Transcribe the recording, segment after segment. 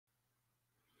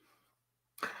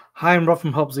Hi, I'm Rob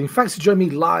from Hobbsing. Thanks for joining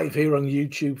me live here on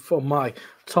YouTube for my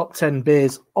top 10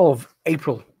 beers of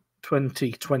April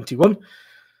 2021.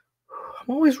 I'm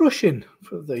always rushing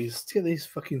for these to get these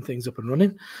fucking things up and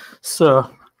running. So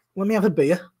let me have a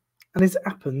beer. And as it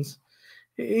happens,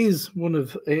 it is on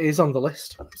the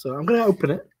list. So I'm going to open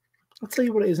it. I'll tell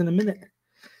you what it is in a minute.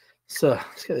 So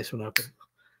let's get this one open.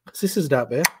 Because this is a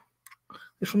dark beer.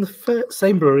 It's from the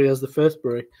same brewery as the first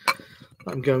brewery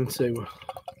that I'm going to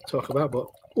talk about, but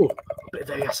a bit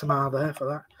of ASMR there for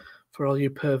that, for all you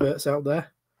perverts out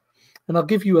there. And I'll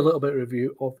give you a little bit of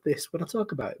review of this when I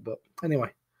talk about it. But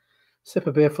anyway, sip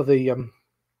of beer for the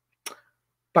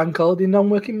bank holiday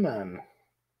non-working man.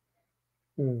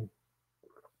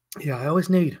 Yeah, I always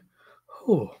need,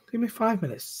 give me 5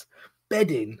 minutes.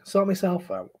 Bed in, sort myself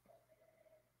out.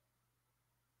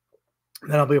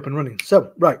 Then I'll be up and running.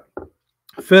 So, right,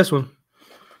 first one.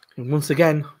 And once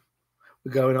again,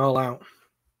 we're going all out.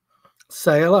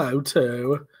 Say hello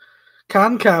to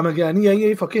Can Cam again. Yeah,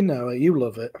 you fucking know it. You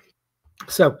love it.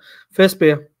 So, first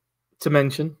beer to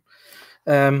mention.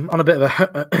 On a bit of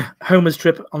a Homer's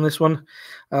trip on this one,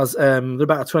 as they're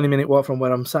about a 20-minute walk from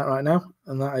where I'm sat right now,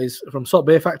 and that is from Salt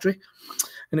Beer Factory.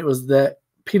 And it was the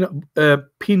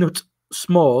peanut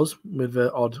s'mores with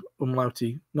odd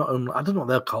umlauty, not umlaut, I don't know what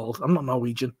they're called. I'm not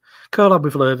Norwegian. Collab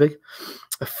with Lervig.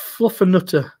 A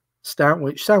Fluffernutter stout,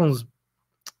 which sounds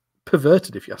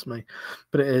perverted if you ask me,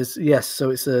 but it is. Yes, so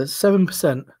it's a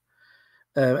 7%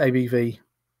 ABV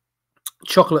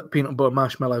chocolate peanut butter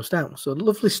marshmallow stout. So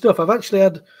lovely stuff. I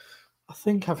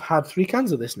think I've had 3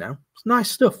 cans of this now. It's nice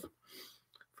stuff.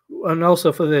 And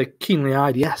also for the keenly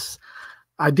eyed, yes,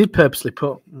 I did purposely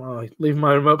leave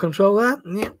my remote control there.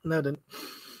 Yeah, no, I didn't.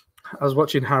 I was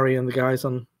watching Harry and the guys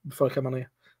on before I came on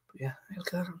here. But yeah,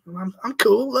 okay, I'm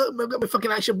cool. Look, I've got my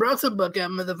fucking action Broughton book,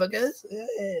 motherfuckers.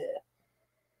 Yeah.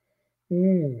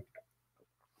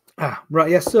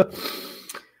 Right, yes, so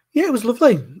yeah, it was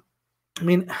lovely. I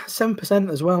mean, 7%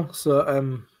 as well. So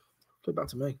look back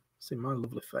to me. See my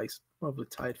lovely face, lovely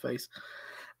tired face.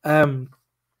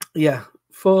 Yeah,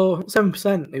 for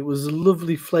 7%, it was a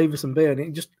lovely flavoursome beer,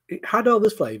 and it had all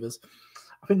those flavours.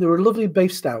 I think there were a lovely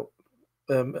base stout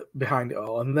behind it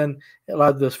all, and then it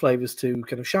allowed those flavours to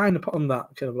kind of shine upon that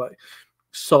kind of like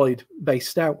solid base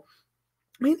stout.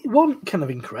 I mean, it wasn't kind of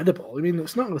incredible. I mean,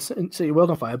 it's not going to set your world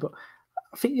on fire, but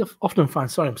I think you'll often find,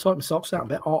 sorry, I'm sorting my socks out a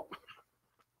bit hot.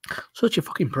 Such a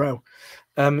fucking pro.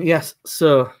 Yes,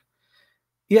 so,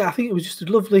 yeah, I think it was just a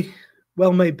lovely,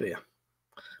 well-made beer.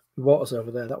 The water's over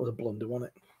there. That was a blunder,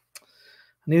 wasn't it?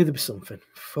 I knew there'd be something.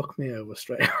 Fuck me over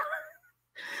straight.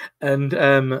 And,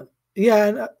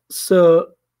 yeah, so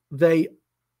they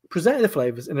presented the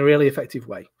flavours in a really effective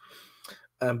way.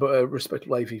 But a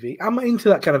respectable ABV. I'm into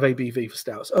that kind of ABV for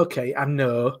stouts. Okay, I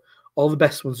know all the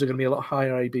best ones are going to be a lot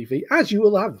higher ABV, as you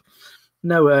will have.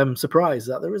 No surprise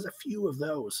that there is a few of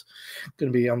those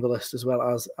going to be on the list as well,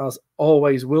 as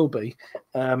always will be.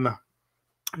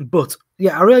 But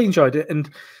yeah, I really enjoyed it, and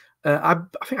I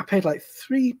think I paid like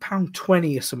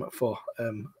 £3.20 or something for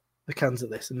the cans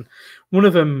of this, and one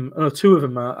of them, two of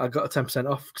them, I got a 10%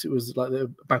 off because it was like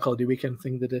the bank holiday weekend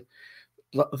thing they did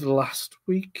the last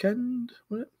weekend.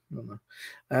 Was it? I don't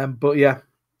know. But yeah,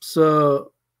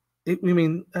 so we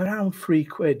mean around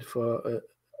 £3 for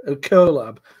a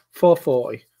collab.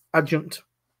 440 adjunct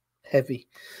heavy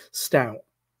stout.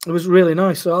 It was really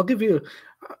nice. So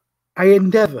I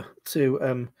endeavour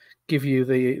to give you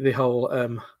the whole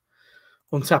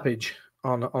untappage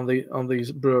on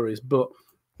these breweries. But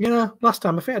you know, last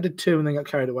time I think I did 2 and then got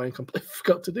carried away and completely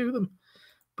forgot to do them.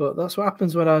 But that's what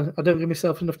happens when I don't give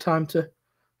myself enough time to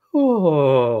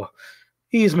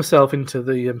ease myself into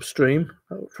the stream.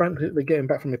 Frankly, getting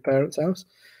back from my parents' house,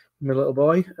 my little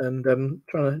boy, and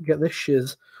trying to get this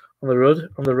shiz on the road.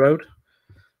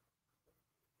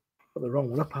 Got the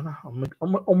wrong one up, Anna. On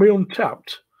my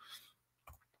Untapped.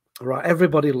 Right,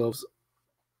 everybody loves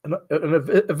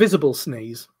a visible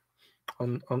sneeze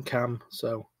on cam.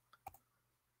 So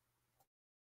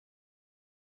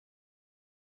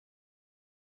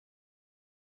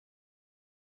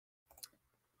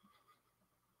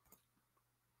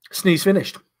sneeze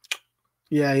finished.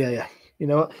 Yeah. You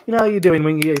know how you're doing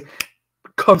when you're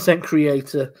content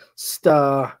creator,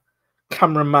 star,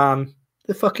 cameraman,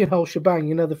 the fucking whole shebang.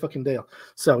 You know the fucking deal.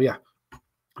 So yeah,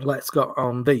 let's go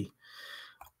on the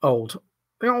old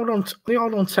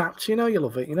Untapped. You know you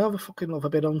love it. You know I fucking love a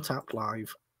bit Untapped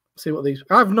live. See what these.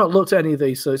 I've not looked at any of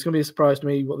these, so it's gonna be a surprise to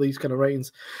me what these kind of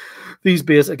ratings these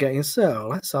beers are getting. So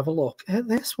let's have a look at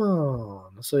this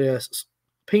one. So yes,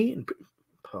 Pete.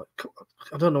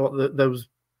 I don't know what those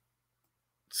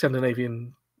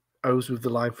Scandinavian O's with the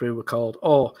line through were called,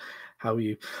 or How are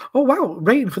you? Oh wow,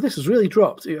 rating for this has really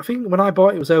dropped. I think when I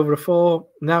bought it, it was over a 4.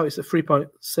 Now it's a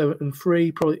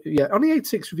 3.73. Probably, yeah, only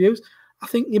 86 reviews. I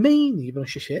think you mean you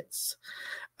bunch of shits.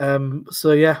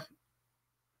 So yeah,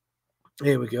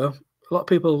 here we go. A lot of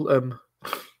people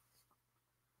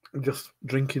just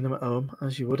drinking them at home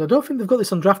as you would. I don't think they've got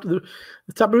this on draft at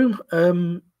the tap room.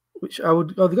 Which I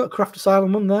would. Oh, they've got Craft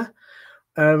Asylum on there.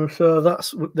 So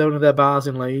that's one of their bars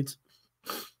in Leeds.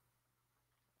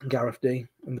 Gareth D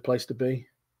and the place to be.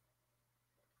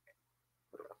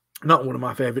 Not one of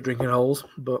my favourite drinking holes,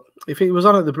 but if it was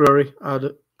on at the brewery, I'd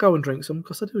go and drink some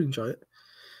because I do enjoy it.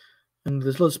 And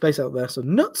there's loads of space out there, so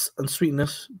nuts and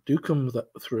sweetness do come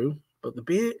through, but the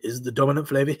beer is the dominant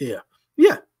flavour here.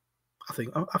 Yeah, I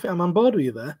think I'm on board with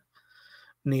you there,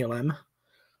 Neil M.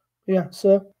 Yeah,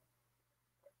 so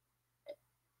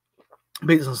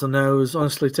beats on the nose,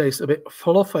 honestly tastes a bit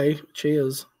fluffy.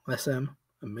 Cheers, SM.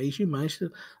 Amazing, you managed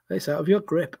to taste out of your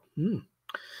grip.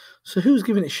 So who's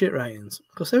giving it shit ratings?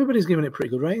 Because everybody's giving it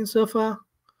pretty good ratings so far.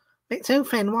 It's too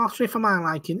thin, watery for my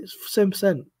liking. It's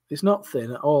 7%. It's not thin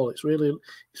at all. It's really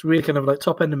kind of like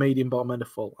top end of medium, bottom end of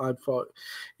full. I thought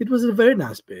it was a very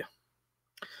nice beer.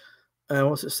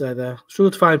 What's it say there? Struggle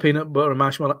to find peanut butter and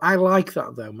marshmallow. I like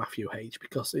that though, Matthew H,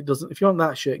 because it doesn't. If you want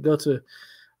that shit, go to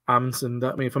Amundsen.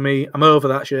 I mean, for me, I'm over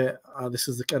that shit. This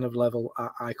is the kind of level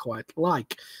I quite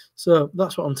like. So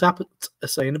that's what Untappd are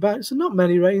saying about it. So not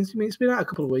many ratings. I mean, it's been out a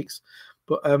couple of weeks,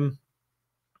 but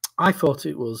I thought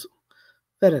it was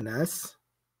very nice.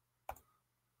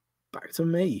 Back to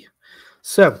me.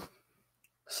 So,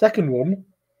 second one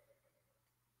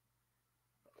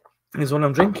is one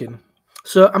I'm drinking.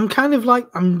 So I'm kind of like,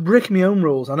 I'm breaking my own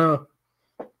rules. I know.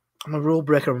 I'm a rule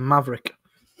breaker, I'm a maverick.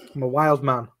 I'm a wild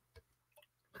man.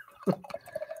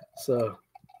 So,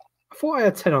 I thought I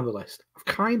had 10 on the list. I've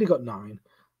kind of got 9. And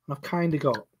I've kind of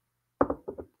got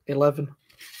 11.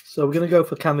 So we're going to go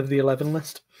for kind of the 11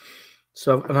 list.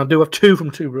 So, and I do have 2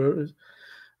 from 2 breweries.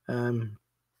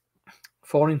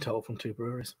 4 in total from 2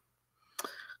 breweries.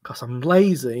 Because I'm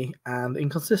lazy and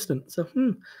inconsistent. So,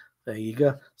 there you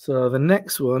go. So the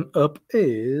next one up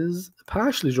is a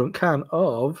partially drunk can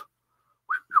of...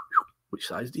 Which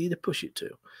size do you push it to?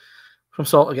 From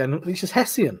Salt again, which is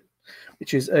Hessian.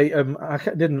 Which is a... I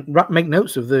didn't make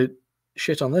notes of the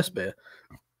shit on this beer.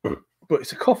 But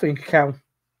it's a coffee and cacao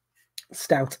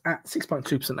stout at 6.2%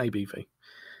 ABV.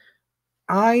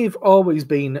 I've always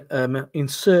been in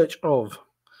search of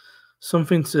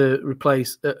something to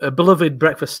replace a beloved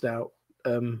breakfast stout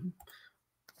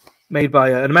made by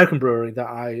an American brewery that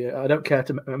I don't care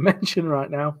to mention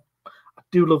right now. I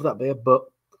do love that beer, but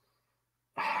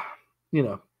you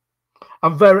know,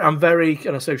 I'm very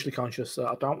kind of socially conscious, so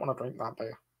I don't want to drink that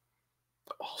beer.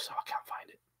 Also, I can't find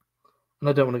it, and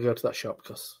I don't want to go to that shop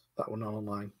because that one not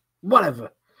online.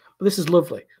 Whatever. But this is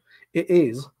lovely. It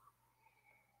is.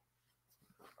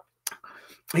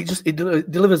 It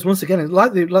delivers once again. It's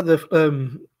like the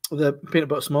peanut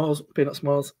butter s'mores.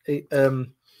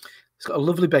 It's got a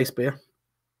lovely base beer,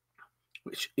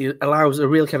 which allows a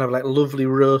real kind of like lovely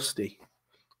roasty.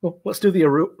 Well, let's do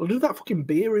we'll do that fucking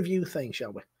beer review thing,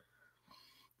 shall we?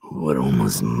 What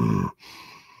almost.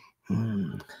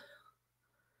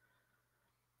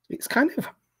 It's kind of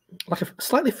like a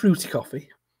slightly fruity coffee,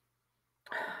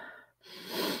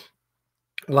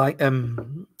 like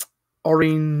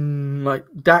orange, like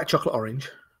dark chocolate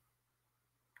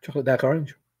dark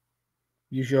orange.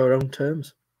 Use your own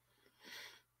terms.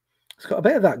 It's got a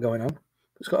bit of that going on.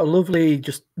 It's got a lovely,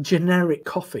 just generic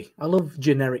coffee. I love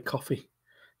generic coffee,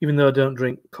 even though I don't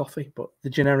drink coffee. But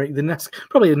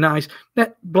probably a nice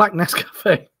black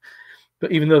Nescafe.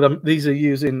 But even though these are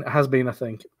using Has Been, I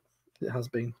think it has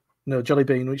been Jolly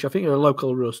Bean, which I think are a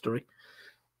local roastery.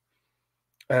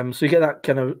 So you get that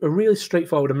kind of a really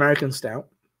straightforward American stout.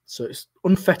 So it's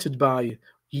unfettered by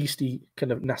yeasty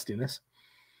kind of nastiness.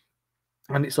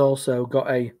 And it's also got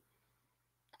a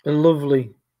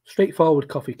lovely, straightforward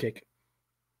coffee kick.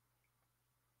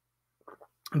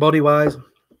 Body-wise,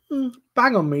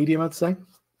 bang on medium, I'd say.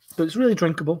 But it's really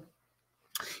drinkable.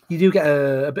 You do get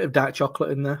a bit of dark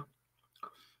chocolate in there.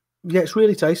 Yeah, it's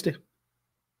really tasty.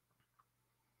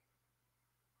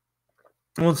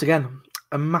 Once again,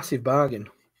 a massive bargain.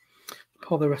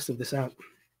 Pour the rest of this out.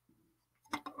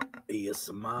 Here's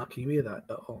some mark. Can you hear that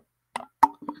at all?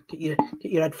 Get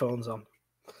your headphones on.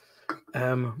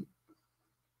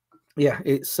 Yeah,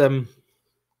 it's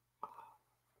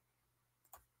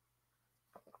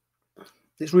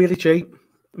really cheap.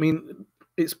 I mean,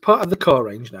 it's part of the core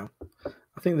range now.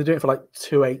 I think they're doing it for like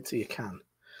 $2.80 a can.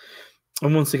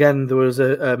 And once again, there was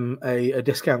a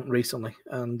discount recently,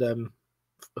 and a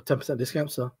 10%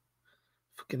 discount. So,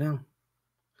 fucking hell,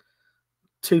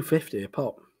 £2.50 a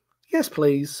pop. Yes,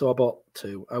 please. So I bought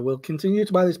 2. I will continue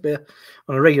to buy this beer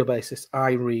on a regular basis.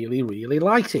 I really, really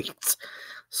liked it.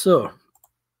 So,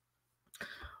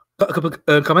 got a couple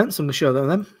of comments. I'm going to show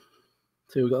them.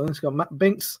 So we've got this. Got Matt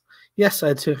Binks. Yes, I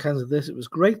had 2 cans of this. It was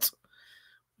great.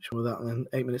 Show that then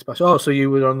 8 minutes past. Oh, so you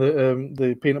were on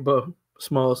the peanut butter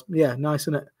s'mores. Yeah, nice,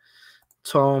 isn't it?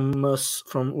 Thomas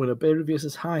from Winner Beer Review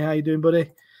says, hi, how you doing,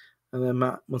 buddy? And then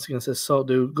Matt once again says, Salt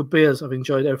do good beers. I've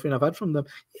enjoyed everything I've had from them.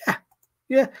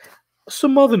 Yeah.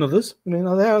 Some more than others. I mean,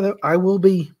 I will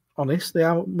be honest. They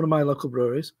are one of my local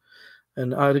breweries.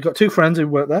 And I've got 2 friends who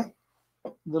work there.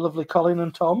 The lovely Colin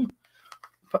and Tom,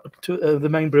 the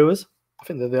main brewers. I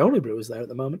think they're the only brewers there at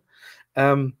the moment.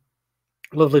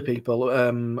 Lovely people.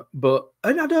 But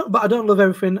I don't love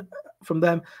everything from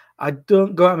them. I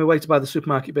don't go out of my way to buy the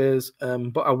supermarket beers,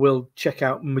 but I will check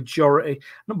out majority. I'm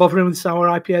not bothering with the sour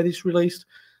IPA that's released.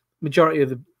 Majority of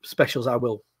the specials I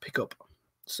will pick up.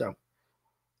 So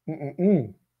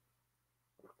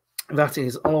that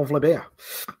is a lovely beer.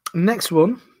 Next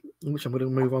one, which I'm going to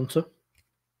move on to.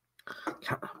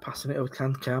 Passing it over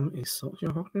Cam is such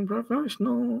a fucking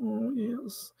professional.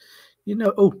 Yes. You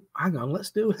know, oh, hang on, let's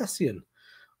do Hessian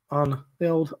on the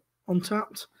old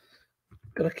Untapped.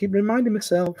 Gotta keep reminding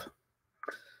myself.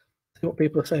 See what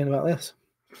people are saying about this.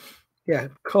 Yeah,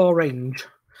 Core Range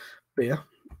beer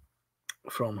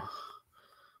from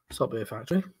Salt Beer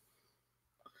Factory.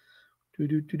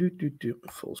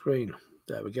 Full screen.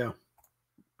 There we go.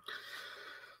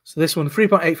 So this one,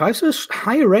 3.85, so it's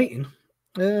higher rating.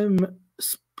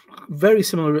 Very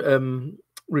similar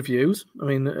reviews. I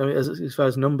mean, as far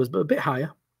as numbers, but a bit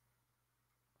higher.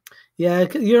 Yeah,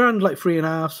 you're on like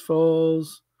 3.5, 4s.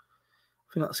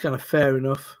 I think that's kind of fair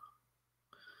enough.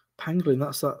 Pangolin,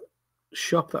 that's that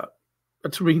shop that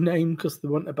had to rename because they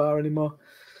weren't a bar anymore.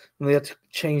 And they had to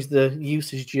change the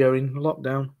usage during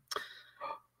lockdown.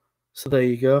 So there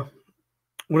you go.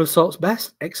 One of Salt's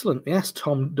best. Excellent. Yes,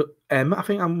 Tom M. I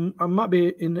think I might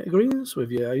be in agreement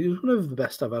with you. It's one of the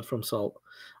best I've had from Salt.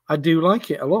 I do like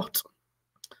it a lot.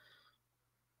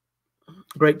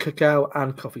 Great cacao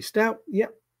and coffee stout.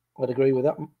 Yep, I'd agree with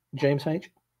that. James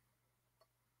H.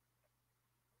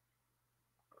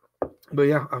 But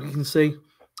yeah, as you can see,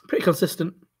 pretty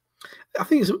consistent. I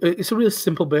think it's a really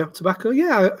simple beer. Tobacco,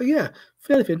 yeah,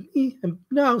 fairly thin.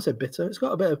 No, I would say bitter. It's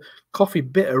got a bit of coffee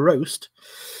bitter roast.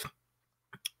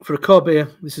 For a core beer,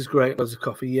 this is great. Loads of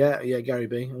coffee. Yeah, Gary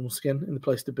B. Once again, in the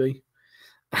place to be.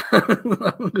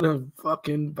 I'm gonna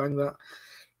fucking bang that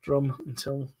drum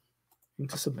into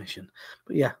submission.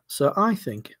 But yeah, so I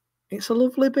think it's a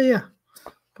lovely beer,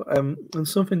 but and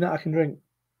something that I can drink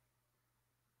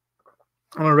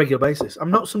on a regular basis.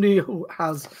 I'm not somebody who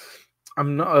has.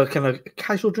 I'm not a kind of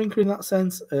casual drinker in that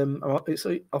sense. It's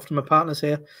often my partner's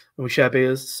here and we share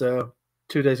beers. So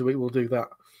 2 days a week we'll do that.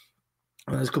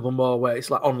 And there's a couple more where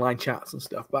it's like online chats and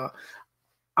stuff. But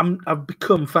I've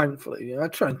become, thankfully, I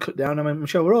try and cut down. I mean, I'm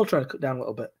sure we're all trying to cut down a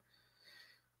little bit.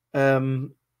 For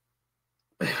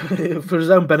his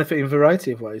own benefit in a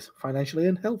variety of ways, financially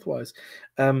and health-wise.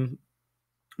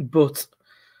 But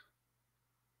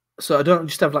so I don't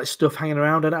just have like stuff hanging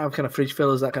around. I don't have kind of fridge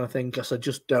fillers, that kind of thing, because I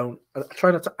just don't. I try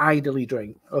not to idly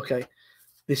drink. Okay,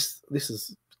 this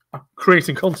is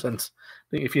creating content.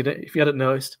 If you hadn't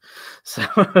noticed, so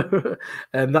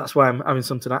that's why I'm having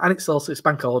some tonight. And it's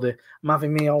bank holiday. I'm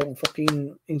having me old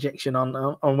fucking injection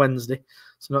on Wednesday,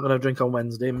 so I'm not going to drink on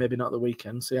Wednesday. Maybe not the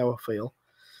weekend. See how I feel.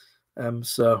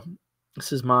 So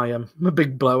this is my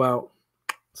big blowout.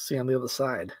 See you on the other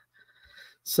side.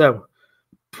 So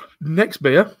next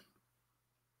beer.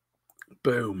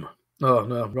 Boom. Oh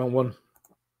no, wrong one.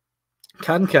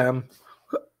 Cam.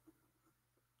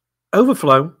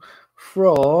 Overflow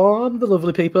from the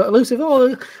lovely people at Elusive.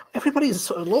 Oh, everybody's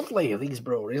sort of lovely, these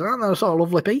breweries, aren't they? Sort of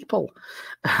lovely people.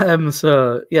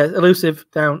 So yeah, Elusive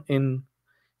down in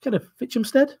kind of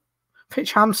Fitchamstead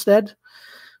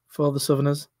for the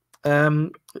Southerners.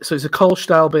 So it's a Kolsch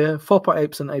style beer,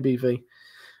 4.8% ABV,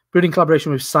 brewed in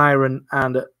collaboration with Siren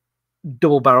and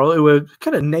Double Barrel, who were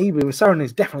kind of neighbouring. Siren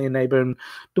is definitely a neighbour, and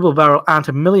Double Barrel aren't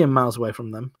a million miles away from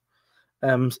them.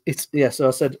 So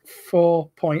I said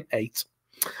 4.8.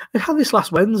 I had this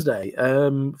last Wednesday.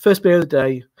 First beer of the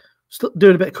day. Still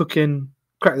doing a bit of cooking.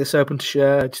 Crack this open to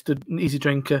share. Just an easy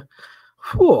drinker.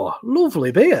 Whoa,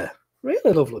 lovely beer.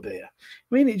 Really lovely beer.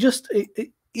 I mean,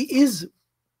 it is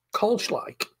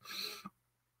Kolsch-like.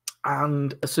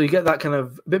 And so you get that kind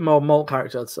of a bit more malt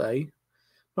character, I'd say.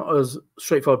 Not as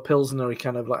straightforward Pilsner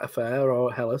kind of like affair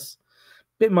or Helles.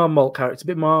 Bit more malt character, a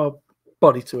bit more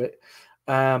body to it.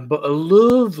 But a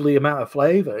lovely amount of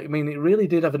flavour. I mean, it really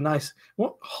did have a nice,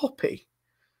 hoppy.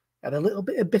 had a little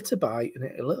bit of bitter bite and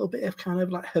a little bit of kind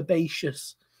of like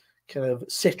herbaceous, kind of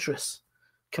citrus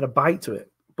kind of bite to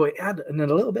it, but it had and then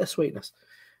a little bit of sweetness.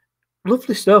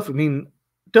 Lovely stuff. I mean,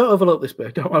 don't overlook this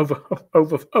beer. Don't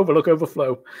overlook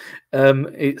Overflow.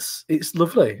 It's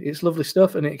lovely. It's lovely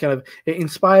stuff, and it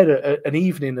inspired an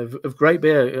evening of great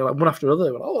beer, like one after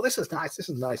another. Oh, this is nice. This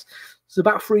is nice. There's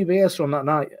about 3 beers from that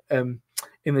night in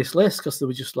this list because they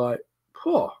were just like,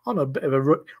 oh, on a bit of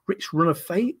a rich run of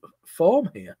form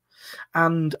here,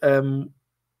 and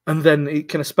then it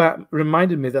kind of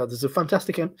reminded me that there's a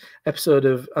fantastic episode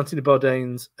of Anthony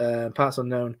Bourdain's Parts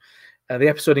Unknown, the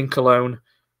episode in Cologne.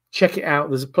 Check it out.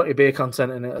 There's plenty of beer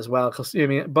content in it as well. Because I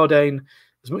mean, Bourdain,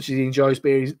 as much as he enjoys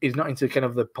beer, he's not into kind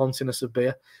of the ponciness of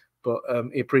beer, but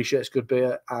he appreciates good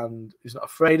beer and he's not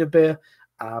afraid of beer.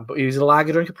 But he's a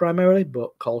lager drinker primarily.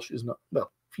 But Kolsch is not.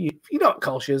 Well, if you know what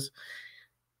Kolsch is,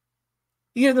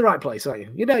 you're in the right place, aren't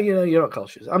you? You know you're not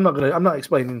Kolsch is. I'm not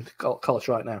explaining Kolsch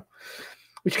right now.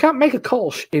 Which you can't make a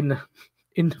Kolsch in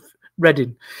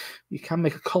Reading. You can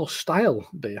make a Kolsch style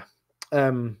beer.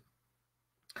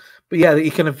 But yeah,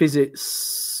 he kind of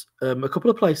visits a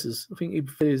couple of places. I think he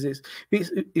visits.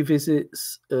 He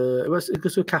visits. He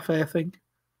goes to a cafe, I think.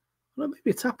 Well,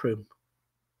 maybe a tap room,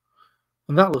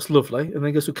 and that looks lovely. And then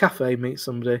he goes to a cafe, meets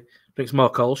somebody, drinks more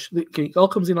Kolsch. It all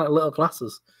comes in like little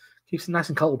glasses. Keeps it nice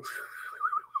and cold,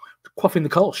 quaffing the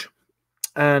Kolsch,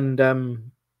 and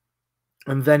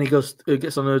then he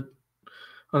gets on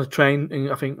a train,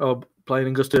 and I think, or plane,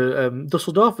 and goes to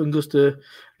Dusseldorf and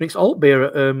drinks alt beer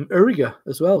at Uriger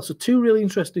as well. So 2 really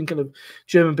interesting kind of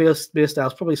German beer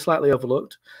styles, probably slightly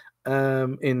overlooked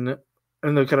in the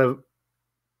kind of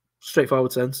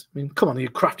straightforward sense. I mean, come on, you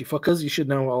crafty fuckers, you should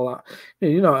know all that.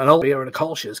 You know, an alt beer and a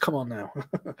Kolsch. Come on now.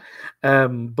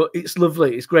 But it's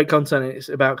lovely. It's great content. It's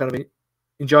about kind of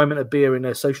enjoyment of beer in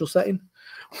a social setting,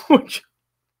 which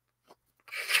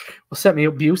will set me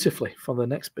up beautifully for the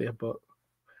next beer. But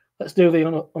let's do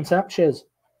the Untapped. Cheers.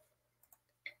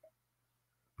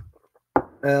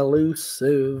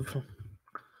 Elusive.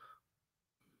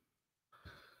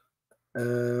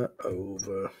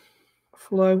 Overflow.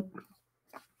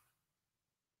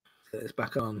 Get this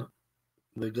back on.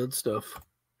 The good stuff.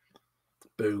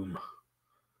 Boom.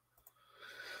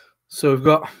 So we've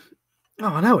got... Oh,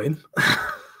 I know him.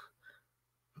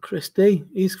 Chris D.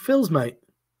 He's Phil's mate,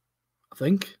 I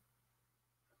think.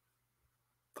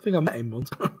 I met him once.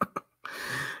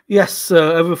 Yes,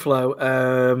 Overflow.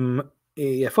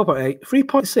 Yeah, 4.8.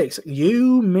 3.6.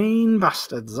 You mean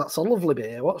bastards. That's a lovely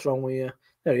beer. What's wrong with you?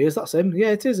 There he is. That's him.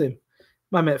 Yeah, it is him.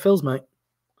 My mate Phil's mate.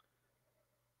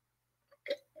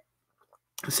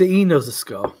 See, he knows the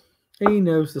score. He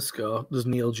knows the score. There's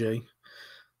Neil G.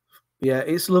 Yeah,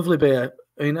 it's a lovely beer.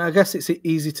 I mean, I guess it's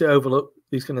easy to overlook.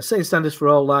 These kind of same standards for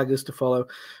all lagers to follow.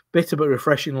 Bitter but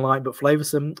refreshing, light but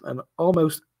flavoursome, and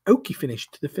almost oaky finish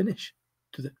to the finish.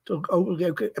 Oaky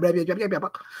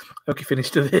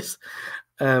finish to this.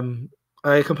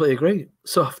 I completely agree.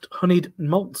 Soft, honeyed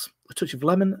malts, a touch of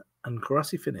lemon, and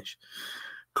grassy finish.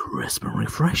 Crisp and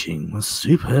refreshing, and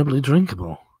superbly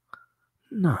drinkable.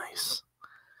 Nice.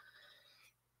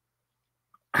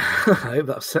 I hope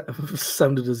that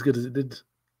sounded as good as it did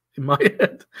in my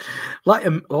head. Light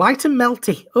and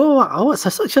melty. Oh, it's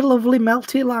such a lovely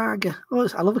melty lager. Oh,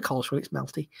 I love a Kolsch when it's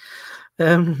melty.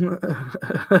 There's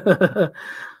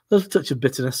a touch of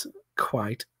bitterness.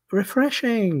 Quite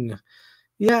refreshing.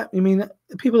 Yeah, I mean,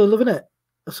 people are loving it.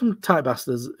 Some tight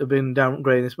bastards have been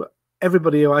downgrading this, but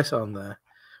everybody who I saw on there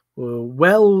were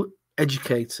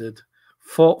well-educated,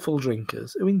 thoughtful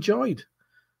drinkers who enjoyed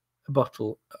a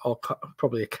bottle or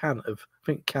probably a can of, I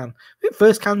think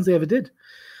first cans they ever did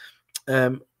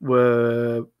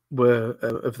were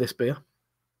of this beer.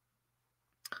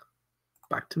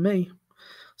 Back to me.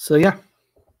 So yeah,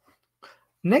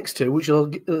 next two, which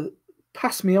will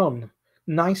pass me on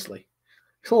nicely.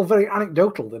 It's all very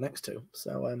anecdotal, the next two.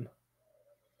 So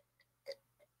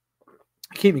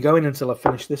keep me going until I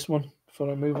finish this one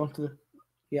before I move on to the.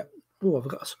 Yeah. Oh, I've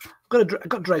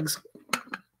got dregs.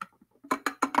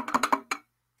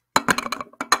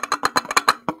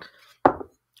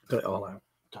 Got it all out.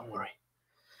 Don't worry.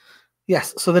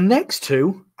 Yes. So the next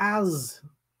two, as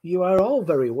you are all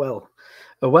very well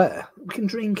aware, we can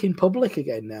drink in public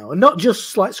again now, and not just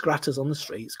slight scratters on the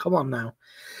streets. Come on now.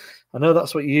 I know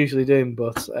that's what you're usually doing,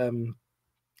 but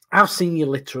I've seen you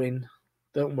littering.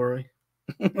 Don't worry.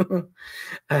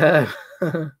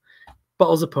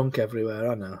 Bottles of punk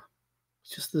everywhere. I know.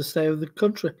 It's just the state of the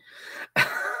country.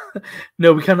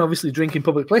 No, we can obviously drink in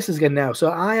public places again now.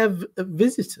 So I have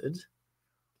visited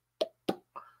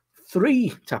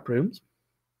 3 tap rooms,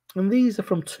 and these are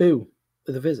from 2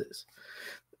 of the visits.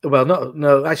 Well,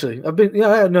 no, actually,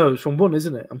 no, it's from one,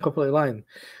 isn't it? I'm completely lying.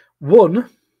 One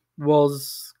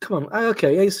was, come on,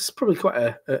 okay, it's probably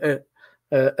quite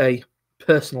a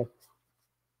personal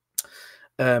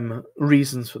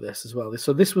reasons for this as well.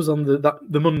 So this was on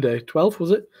the Monday 12th,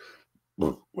 was it?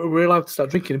 Where we were allowed to start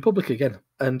drinking in public again,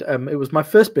 and it was my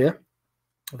first beer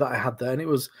that I had there, and it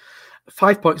was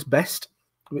 5 Points Best,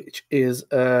 which is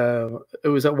it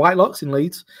was at White Locks in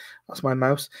Leeds. That's my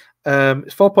mouse.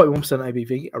 It's 4.1%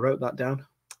 ABV. I wrote that down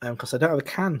because I don't have a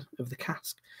can of the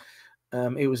cask.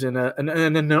 It was in a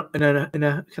kind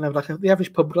of like the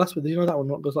average pub glass with, you know, that one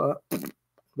what goes like that, a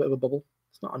bit of a bubble.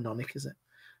 It's not a nonic, is it? I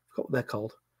forgot what they're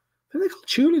called. I think they're called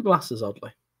tulip glasses,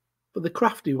 oddly, but the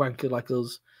crafty wanker like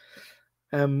us.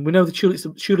 We know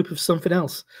the tulip of something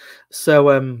else. So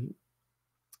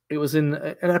it was in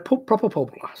a proper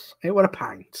pub glass. It was a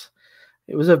pint.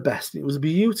 It was a best. It was a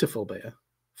beautiful beer.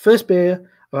 First beer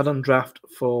I've had on draft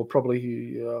for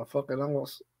probably fucking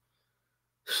almost.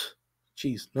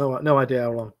 Jeez, no idea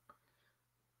how long.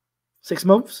 6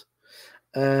 months.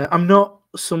 I'm not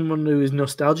someone who is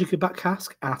nostalgic about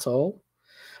cask at all.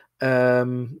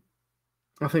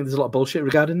 I think there's a lot of bullshit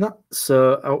regarding that.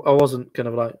 So I wasn't kind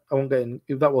of like, I won't get in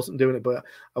if that wasn't doing it, but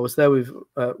I was there with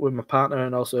my partner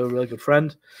and also a really good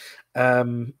friend.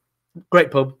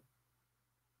 Great pub,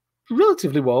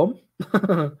 relatively warm,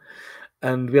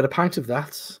 and we had a pint of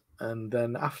that. And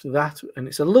then after that, and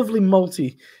it's a lovely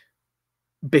malty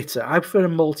bitter. I prefer a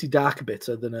malty darker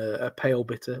bitter than a pale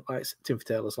bitter, like Timothy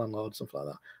Taylor's Landlord, something like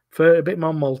that. For a bit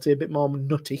more malty, a bit more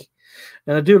nutty.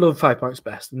 And I do love 5 Points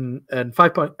Best, and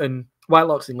White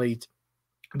Locks in Leeds.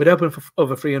 Been open for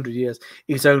over 300 years.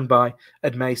 It's owned by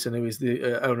Ed Mason, who is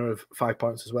the owner of 5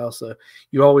 Points as well. So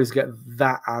you always get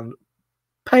that and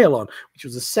Pale On, which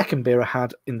was the second beer I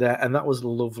had in there, and that was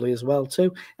lovely as well too.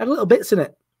 It had little bits in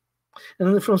it.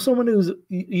 And from someone who's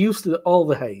used to all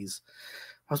the haze,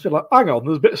 I was a bit like, hang on,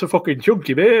 there's bits of fucking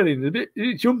chunky beer in a bit,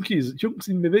 chunks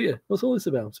in my beer. What's all this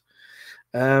about?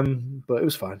 But it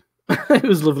was fine. It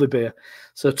was lovely beer.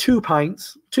 So 2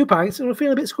 pints, and I'm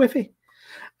feeling a bit squiffy.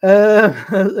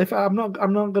 If I'm not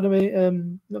going to be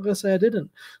not going to say I didn't.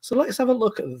 So let's have a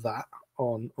look at that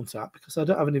on tap, because I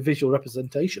don't have any visual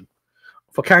representation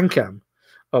for Can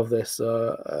of this.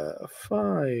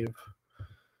 5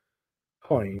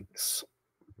 Points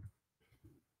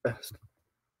Best.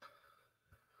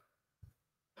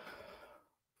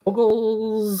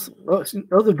 Buggles. Oh,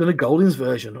 they've done a Goldings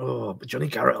version. Oh, but Johnny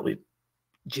Garrett will be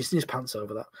jizzing his pants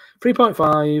over that.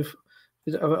 3.5.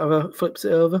 Have I flipped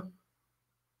it over?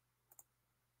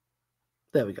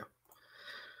 There we go.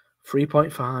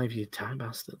 3.5, you time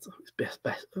bastards. It's best.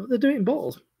 They're doing it in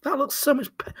bottles. That looks so much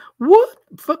better. What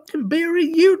fucking beer are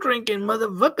you drinking,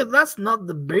 motherfucker? That's not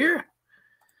the beer.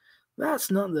 That's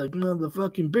not the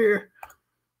motherfucking beer.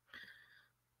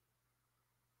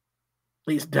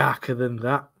 It's darker than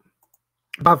that.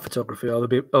 Bad photography, or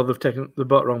they've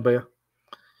bought wrong beer.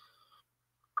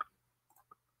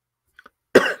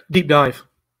 Deep dive.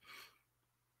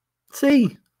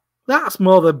 See, that's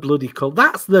more the bloody colour.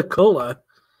 That's the colour.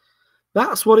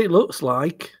 That's what it looks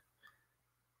like.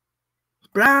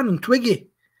 It's brown and twiggy.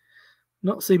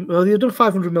 Not seen. Well, they've done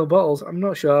 500ml bottles. I'm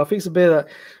not sure. I think it's a beer that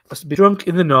has to be drunk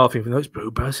in the north, even though it's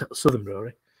brewed by a southern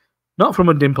brewery. Not from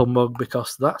a dimple mug,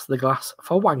 because that's the glass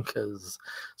for wankers.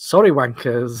 Sorry,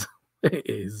 wankers. It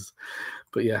is.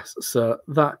 But yes, so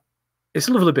that it's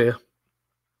a lovely beer.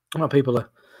 A lot of people are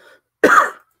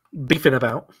beefing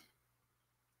about.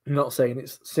 I'm not saying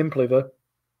it's simply the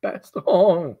best.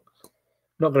 Oh,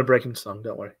 not going to break into song,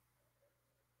 don't worry.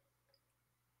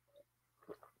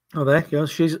 Oh, there you go.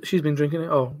 She's been drinking it.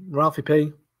 Oh, Ralphie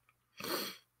P.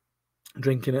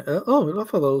 Drinking it. Oh, I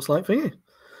thought that looks like thingy.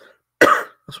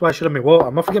 That's why I should have my water.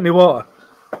 I'm off to get my water.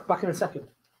 Back in a second.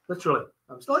 Literally.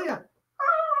 I'm still here.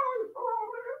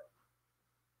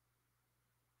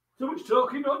 Too much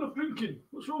talking, not enough drinking.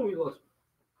 What's wrong with you,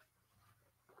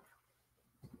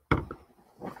 lad?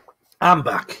 I'm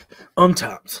back.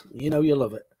 Untapped. You know you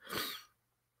love it.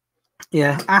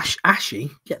 Yeah,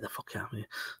 ashy. Get the fuck out of here.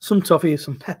 Some toffee,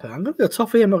 some pepper. I'm going to go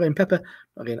toffee. I'm not getting pepper. I'm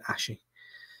not getting ashy.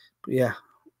 But yeah,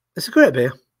 it's a great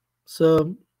beer.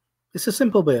 So it's a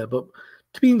simple beer, but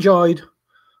to be enjoyed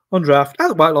on draft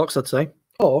at White Locks, I'd say,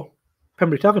 or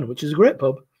Pembury Tavern, which is a great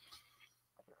pub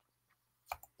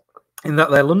in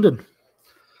that they're London.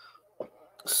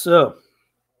 So,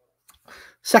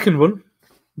 second one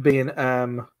being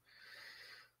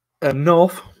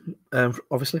North,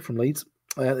 obviously from Leeds.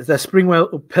 They're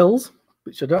Springwell Pills,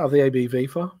 which I don't have the ABV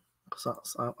for, because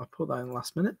I put that in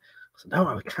last minute. Because I don't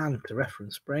have a can to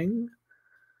reference. Spring.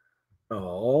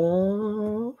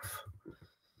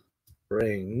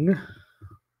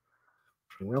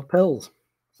 Springwell Pills.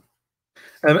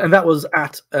 And that was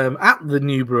at the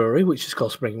new brewery, which is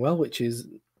called Springwell, which is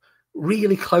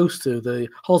really close to the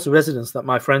Halsey residence that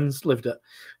my friends lived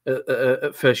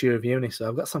at first year of uni. So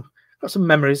I've got some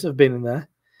memories of being in there.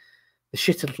 The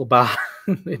shitty little bar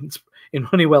in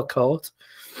Honeywell Court.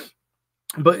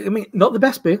 But I mean, not the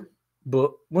best beer,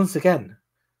 but once again,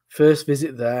 first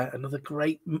visit there, another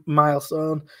great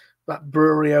milestone. That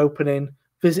brewery opening,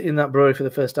 visiting that brewery for the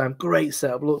first time, great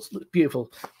setup, looks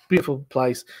beautiful, beautiful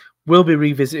place. We'll be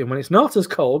revisiting when it's not as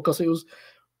cold, because it was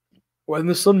when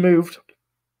the sun moved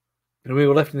and we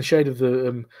were left in the shade of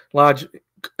the large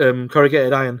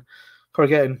corrugated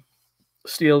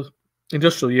steel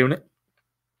industrial unit.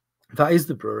 That is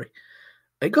the brewery.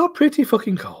 It got pretty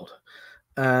fucking cold,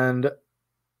 and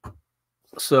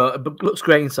so it looks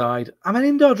great inside. I'm an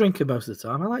indoor drinker most of the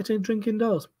time. I like to drink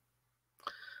indoors,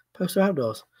 opposed to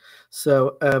outdoors.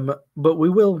 So, but we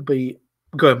will be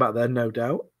going back there, no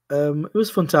doubt. It was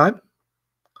a fun time.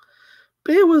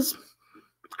 Beer was...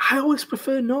 I always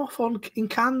prefer North in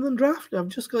can than draft. I've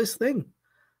just got this thing.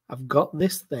 I've got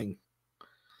this thing.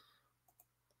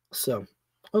 So,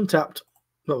 Untapped.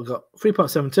 What we've got?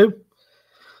 3.72.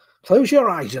 Close your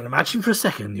eyes and imagine for a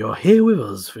second you're here with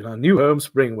us in our new home,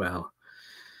 Springwell.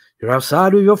 You're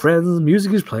outside with your friends,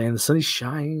 music is playing, the sun is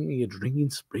shining, and you're drinking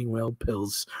Springwell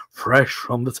Pills fresh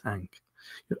from the tank.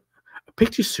 A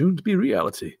picture soon to be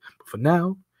reality, but for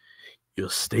now, you're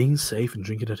staying safe and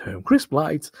drinking at home. Crisp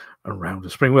lights around the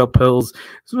Springwell Pills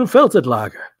is an unfiltered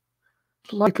lager,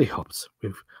 lightly hopped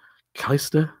with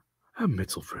Callister and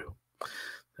Mittelfrew.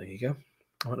 There you go.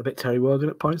 I went a bit Terry Wogan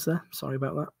at points there. Sorry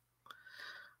about that.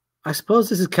 I suppose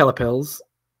this is Keller Pills.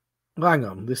 Hang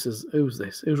on, who's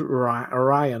this? Who's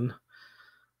Ryan?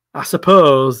 I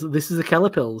suppose this is a Keller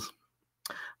Pills.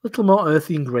 A little more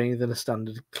earthy and grainy than a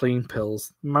standard clean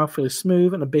Pills. The mouthfeel is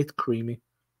smooth and a bit creamy.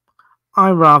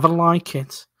 I rather like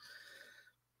it,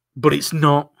 but it's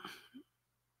not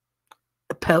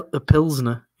a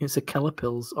Pilsner. It's a Keller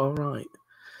Pills. All right,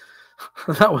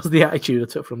 that was the attitude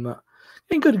I took from that.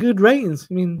 Ain't good ratings.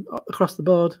 I mean, across the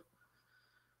board,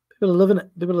 people are loving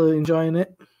it. People are enjoying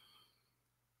it.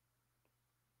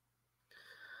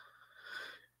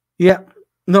 Yeah,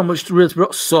 not much to really,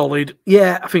 but solid.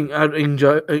 Yeah, I think I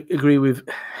agree with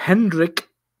Hendrick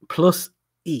plus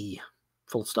E.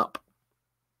 Full stop.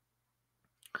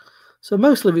 So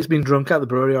most of it's been drunk at the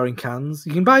brewery or in cans.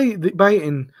 You can buy it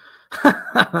in.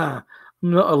 I'm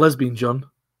not a lesbian, John,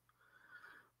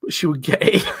 but she would get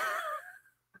it.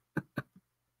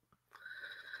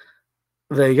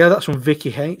 There you go. That's from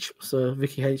Vicky H. So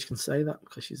Vicky H can say that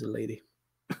because she's a lady.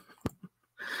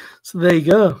 So there you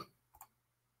go.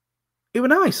 It was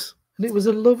nice, and it was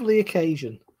a lovely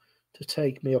occasion to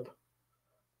take me up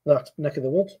that neck of the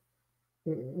woods.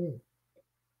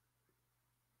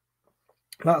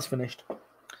 That's finished.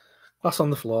 That's on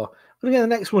the floor. I'm going to get the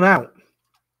next one out.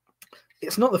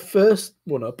 It's not the first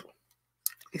one up.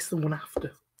 It's the one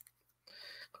after.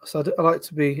 So I like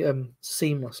to be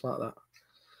seamless like that.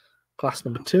 Class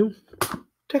number 2.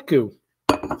 Teku.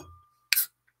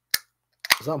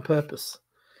 Is that on purpose?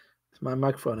 Is my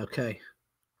microphone okay?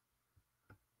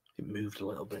 It moved a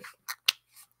little bit.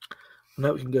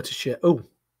 Now we can go to shit. Oh,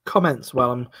 comments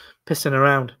while I'm pissing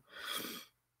around.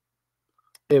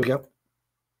 Here we go.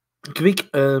 Kvik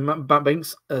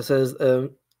Batbinks says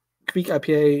Kvik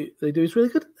IPA they do is really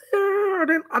good.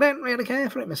 I didn't really care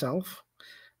for it myself.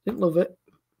 Didn't love it.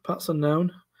 Parts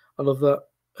unknown. I love that.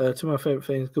 Two of my favourite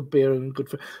things: good beer and good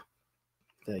food.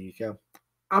 There you go.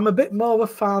 I'm a bit more of a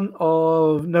fan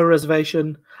of No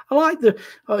Reservation. I like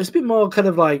it's a bit more kind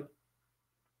of like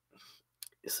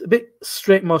it's a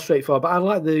bit more straightforward. But I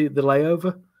like the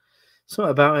layover.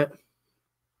 Something about it.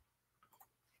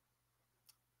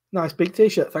 Nice big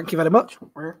t-shirt. Thank you very much.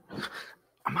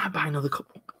 I might buy another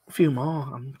few more.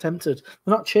 I'm tempted.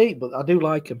 They're not cheap, but I do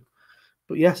like them.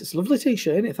 But yes, it's a lovely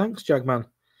t-shirt, isn't it? Thanks, Jagman.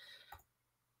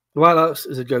 The White House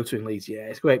is a go-to in Leeds. Yeah,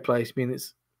 it's a great place. I mean,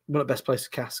 it's one of the best places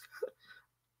to cask.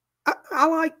 I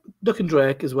like Duck and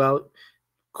Drake as well.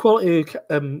 Quality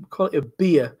of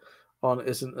beer on it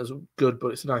isn't as good,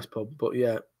 but it's a nice pub. But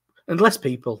yeah, and less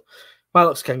people. White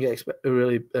House can get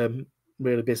really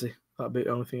busy. That'd be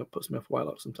the only thing that puts me off White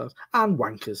Lock sometimes. And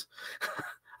wankers.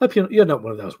 Hope you're not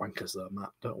one of those wankers, though, Matt.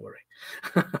 Don't worry.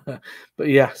 But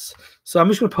yes. So I'm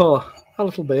just going to pour a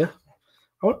little beer.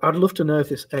 I'd love to know if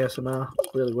this ASMR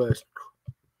really works.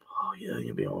 Oh, yeah,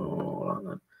 you'll be all right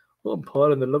then. Oh, I'm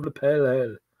pouring the lovely pale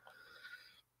ale.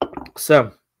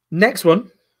 So, next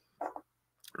one.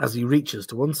 As he reaches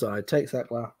to one side, takes that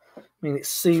glass. I mean, it's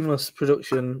seamless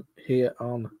production here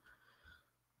on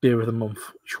Beer of the Month.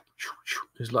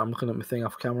 I'm looking at my thing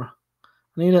off camera.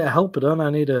 I need a helper, don't I? I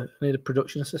need a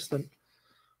production assistant.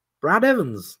 Brad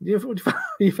Evans, do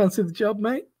you fancy the job,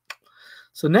 mate?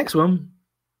 So next one,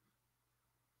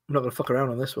 I'm not going to fuck around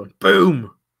on this one.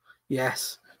 Boom!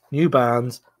 Yes. New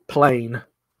Barnes, plain,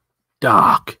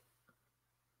 dark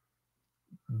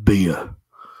beer.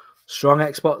 Strong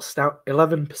export stout,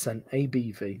 11%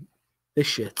 ABV. This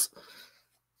shit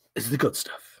is the good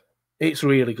stuff. It's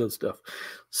really good stuff.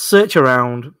 Search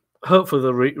around. Hopefully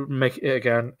they'll make it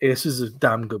again. This is a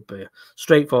damn good beer.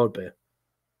 Straightforward beer.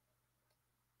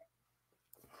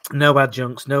 No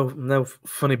adjuncts, no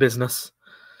funny business.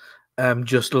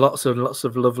 Just lots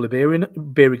of lovely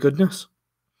beery goodness.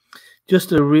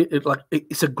 Just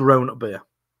it's a grown-up beer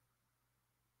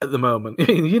at the moment.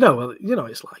 you know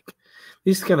it's like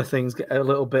these kind of things get a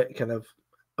little bit kind of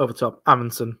over top.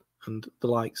 Amundsen and the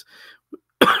likes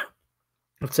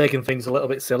have taken things a little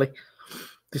bit silly.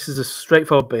 This is a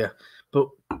straightforward beer, but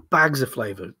bags of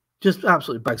flavour, just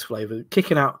absolutely bags of flavour,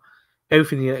 kicking out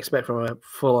everything you'd expect from a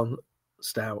full-on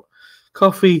stout.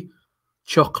 Coffee,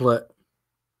 chocolate,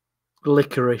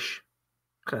 licorice,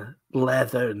 kind of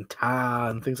leather and tar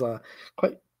and things like that.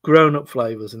 Quite grown-up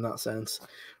flavours in that sense.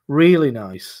 Really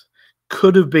nice.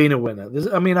 Could have been a winner.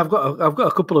 I've got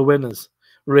a couple of winners,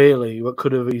 really, what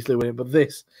could have easily won it, but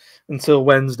this, until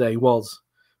Wednesday, was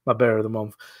my beer of the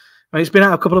month. And it's been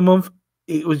out a couple of months.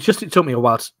 It took me a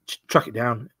while to track it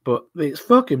down, but it's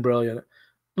fucking brilliant.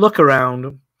 Look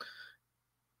around.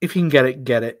 If you can get it,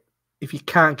 get it. If you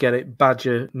can't get it,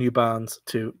 badger New Barnes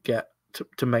to get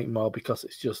to make more, because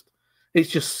it's just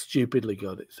stupidly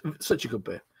good. It's such a good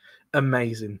beer.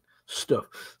 Amazing stuff.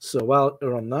 So while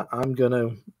we're on that, I'm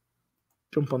gonna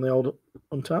jump on the old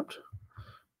Untapped.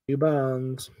 New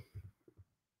Barnes.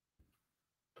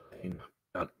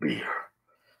 That beer.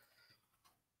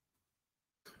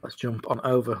 Let's jump on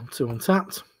over to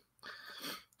Untapped.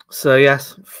 So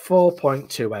yes,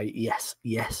 4.28.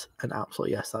 Yes, an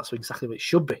absolute yes. That's exactly what it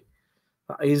should be.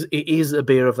 It is a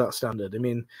beer of that standard. I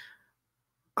mean,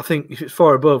 I think if it's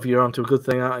 4 above, you're onto a good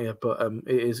thing, aren't you? But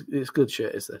it's good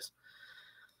shit, is this?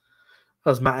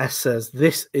 As Matt S says,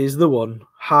 this is the one.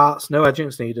 Hearts, no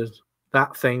adjuncts needed.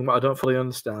 That thing, what I don't fully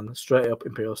understand. Straight up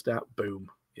Imperial Stout. Boom.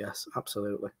 Yes,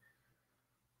 absolutely.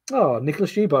 Oh,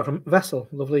 Nicholas G-Bot from Vessel.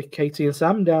 Lovely Katie and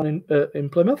Sam down in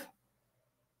Plymouth.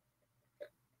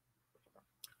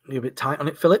 You're a bit tight on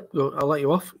it, Philip. I'll let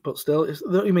you off, but still,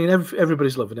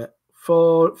 everybody's loving it.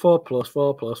 4 plus,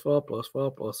 4 plus, 4 plus,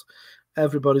 4 plus.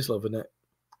 Everybody's loving it.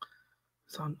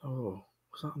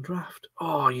 Was that on draft?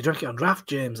 Oh, you drank it on draft,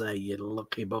 James. There, you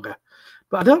lucky bugger.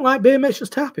 But I don't like beer Mitchell's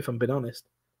Tap, if I'm being honest.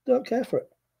 Don't care for it.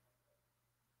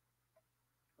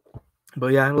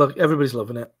 But yeah, look, everybody's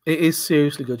loving it. It is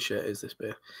seriously good shit, is this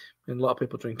beer? And a lot of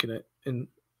people drinking it in...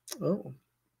 Oh,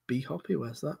 B Hoppy,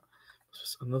 where's that? It's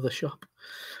just another shop.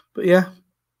 But yeah,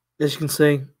 as you can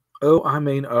see...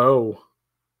 Oh,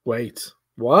 wait.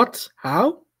 What?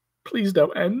 How? Please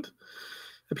don't end.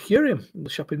 Epicurean, the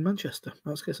shop in Manchester.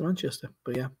 Outskirts of Manchester.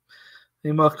 But yeah.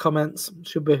 Any more comments?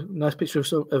 Should be a nice picture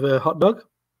of a hot dog.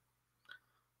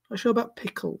 Not sure about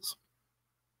pickles.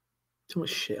 Too much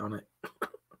shit on it.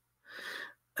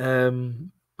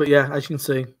 But yeah, as you can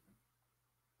see,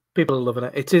 people are loving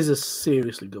it. It is a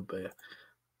seriously good beer.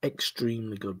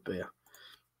 Extremely good beer.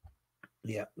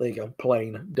 Yeah, there you go.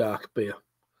 Plain, dark beer.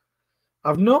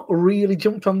 I've not really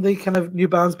jumped on the kind of New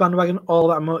Barnes bandwagon all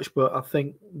that much, but I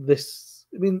think I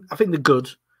think they're good.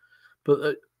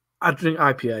 But I drink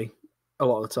IPA a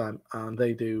lot of the time, and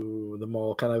they do the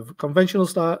more kind of conventional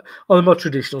style or the more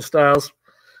traditional styles.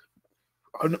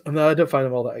 And I don't find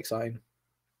them all that exciting.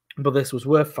 But this was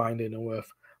worth finding and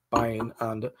worth buying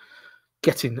and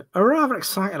getting rather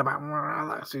excited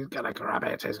about. He's going to grab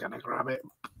it. He's going to grab it.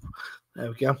 There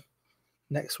we go.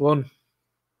 Next one,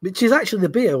 which is actually the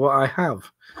beer what I have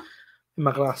in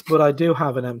my glass, but I do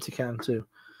have an empty can to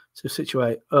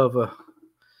situate over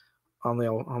on the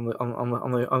alternate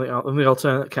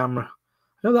camera.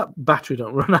 I know that battery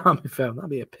don't run out of my phone. That'd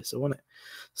be a pisser, wouldn't it?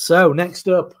 So next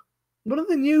up, one of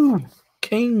the new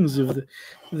kings of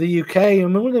the UK,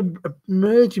 and one of the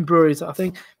emerging breweries that I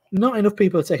think not enough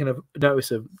people are taking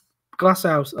notice of.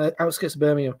 Glasshouse, outskirts of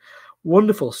Birmingham.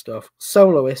 Wonderful stuff.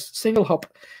 Soloist, single hop,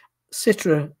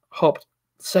 Citra hopped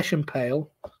session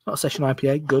pale. Not a session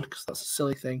IPA. Good, because that's a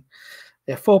silly thing.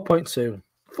 Yeah, 4.2.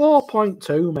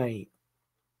 4.2, mate.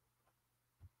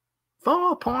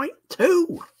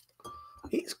 4.2.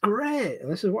 It's great.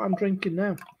 And this is what I'm drinking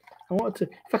now. I wanted to,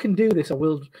 if I can do this, I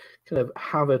will kind of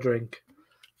have a drink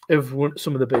of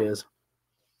some of the beers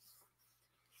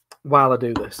while I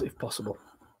do this, if possible.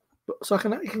 But so I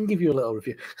can give you a little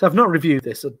review. So I've not reviewed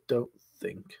this, I don't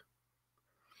think.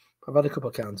 I've had a couple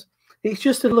of cans. It's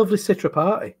just a lovely Citra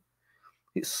party.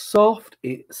 It's soft.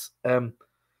 It's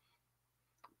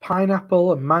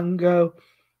pineapple and mango.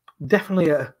 Definitely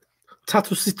a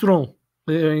tarte au citron.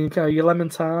 Your lemon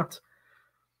tart.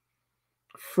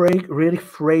 Really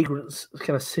fragrant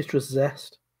kind of citrus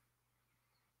zest.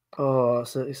 Oh,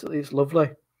 it's lovely.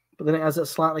 But then it has that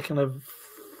slightly kind of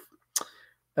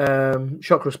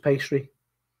shot crust pastry,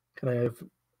 kind of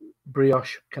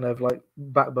brioche, kind of like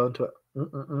backbone to it.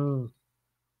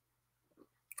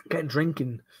 Get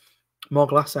drinking more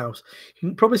Glasshouse. You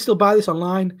can probably still buy this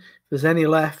online. If there's any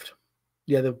left,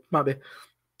 yeah, there might be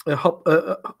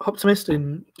a Optimist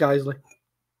in Guiseley.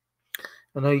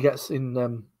 I know he gets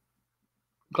in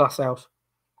Glasshouse,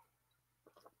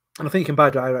 and I think you can buy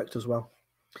direct as well.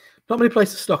 Not many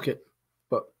places stock it,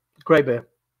 but great beer.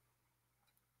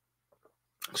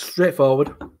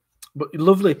 Straightforward, but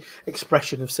lovely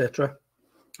expression of Citra.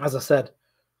 As I said,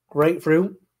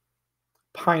 grapefruit,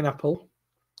 pineapple,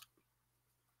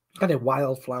 kind of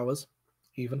wildflowers,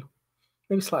 even.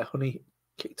 Maybe slight honey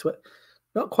kick to it.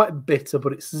 Not quite bitter,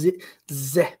 but it's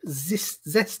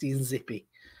zesty and zippy.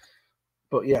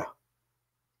 But yeah,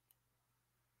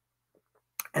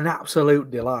 an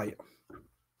absolute delight.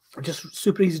 Just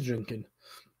super easy drinking.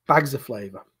 Bags of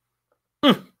flavour.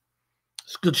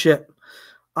 It's good shit.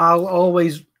 I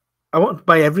won't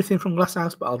buy everything from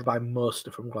Glasshouse, but I'll buy most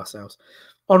from Glasshouse.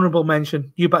 Honourable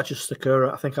mention, Yubacha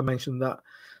Sakura. I think I mentioned that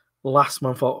last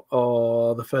month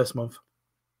or the first month.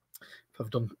 I've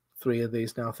done 3 of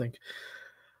these now, I think.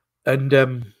 And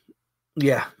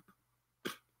yeah.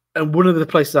 And one of the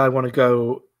places I want to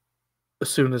go as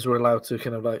soon as we're allowed to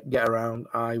kind of like get around,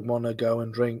 I want to go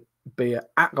and drink beer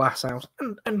at Glasshouse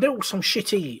and do some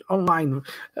shitty online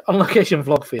on location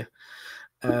vlog for you.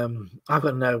 I've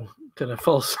got no kind of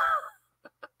false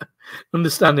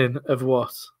understanding of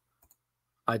what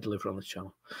I deliver on this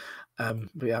channel.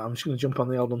 But yeah, I'm just going to jump on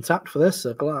the old Untapped for this.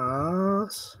 A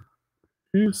glass.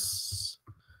 Yes.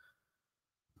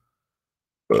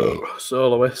 Oh,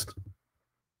 soloist.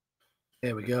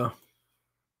 Here we go.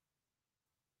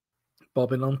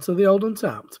 Bobbing onto the old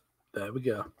Untapped. There we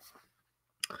go.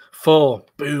 4.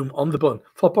 Boom. On the button.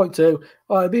 4.2.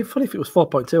 Oh, it'd be funny if it was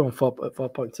 4.2 on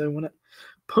 4.2, wouldn't it?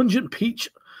 Pungent peach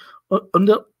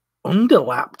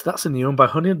underlapped. That's a new one by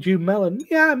Honeydew Melon.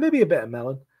 Yeah, maybe a bit of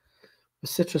melon. The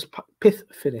citrus pith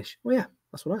finish. Well, yeah,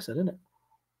 that's what I said, isn't it?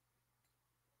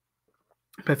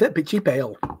 Perfect. Bit cheap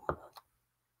ale.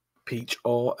 Peach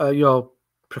or your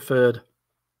preferred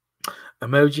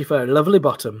emoji for a lovely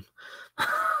bottom.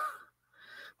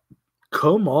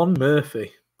 Come on,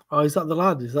 Murphy. Oh, is that the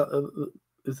lad? Is that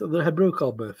the head brewer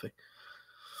called Murphy?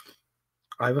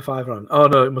 I have a 5 round. Oh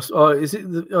no, it must. Oh, is it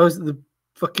the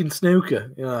fucking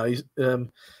snooker? You know, he's no,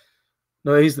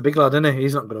 he's the big lad, isn't he?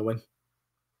 He's not going to win.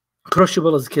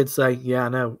 Crushable, as the kids say. Yeah, I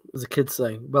know. As the kids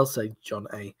say. Well said, John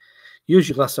A. Use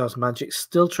your Glasshouse magic.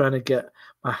 Still trying to get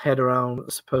my head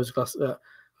around supposed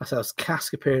Glasshouse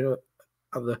cask appearing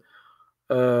at the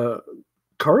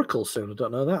Coracle soon. I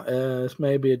don't know that. It's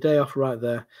maybe a day off right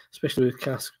there, especially with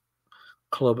Cask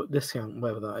Club discount,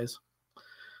 wherever that is.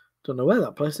 Don't know where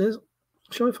that place is.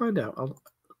 Shall we find out?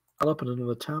 I'll open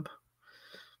another tab.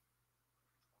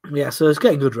 Yeah, so it's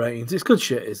getting good ratings. It's good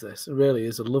shit, is this? It really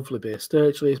is a lovely beer.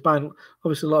 Sturgely, it's buying,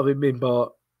 obviously a lot of it being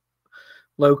bought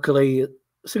locally.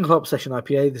 Single hop session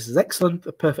IPA. This is excellent.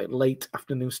 A perfect late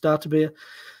afternoon starter beer.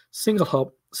 Single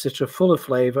hop Citra, full of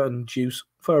flavour and juice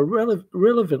for a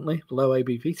relevantly low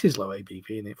ABV. It is low ABV,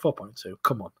 isn't it? 4.2.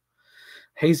 Come on.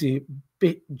 Hazy,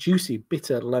 juicy,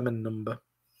 bitter lemon number.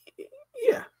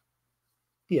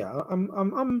 Yeah,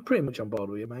 I'm pretty much on board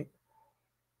with you, mate.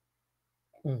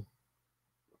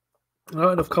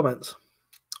 Not enough comments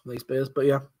on these beers, but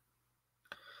yeah.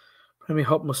 Premier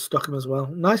Hop must stock them as well.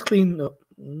 Nice clean, a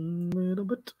little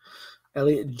bit.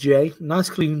 Elliot J, nice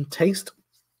clean taste,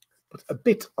 but a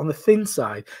bit on the thin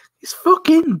side. It's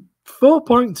fucking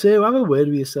 4.2. Have a word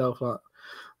with yourself. Like,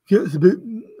 gets a bit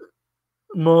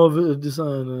more of a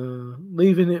designer,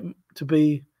 leaving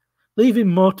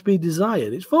more to be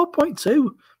desired. It's 4.2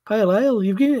 pale ale.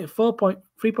 You've given it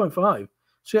 3.5.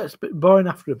 So yeah, it's a bit boring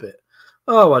after a bit.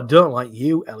 Oh, I don't like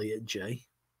you, Elliot J.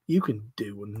 You can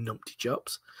do numpty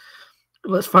chops.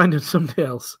 Let's find somebody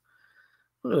else.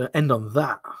 We're going to end on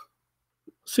that.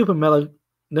 Super mellow,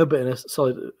 no bitterness,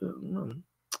 solid. Oh,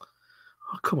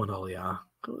 come on, Ollie. I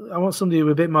want somebody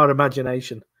with a bit more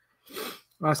imagination.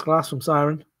 Nice glass from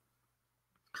Siren.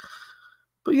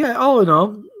 But yeah, all in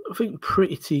all, I think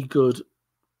pretty good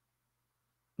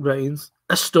ratings.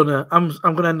 A stunner. I'm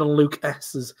going to end on Luke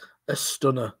S as a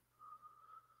stunner.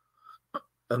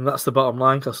 And that's the bottom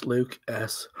line because Luke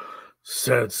S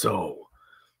said so.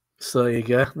 So there you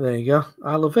go. There you go.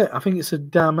 I love it. I think it's a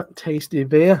damn tasty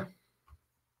beer.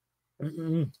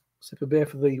 Sip of beer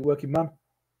for the working man.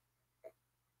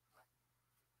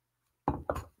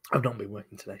 I've not been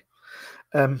working today.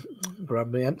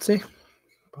 Grab me empty.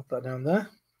 Pop that down there.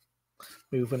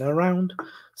 Moving around.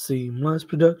 Seamless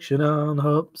production on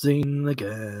Hubzine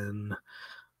again.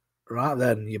 Right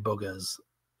then, you buggers.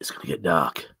 It's going to get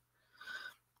dark.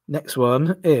 Next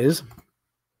one is...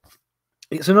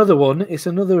 It's another one. It's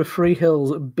another Free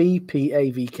Hills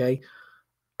BPAVK.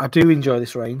 I do enjoy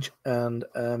this range. And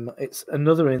it's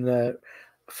another in there.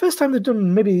 First time they've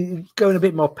done maybe going a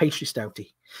bit more pastry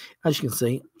stouty. As you can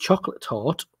see, chocolate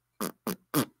tart.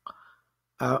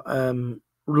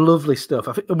 Lovely stuff.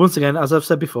 I think, once again, as I've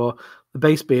said before, the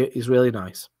base beer is really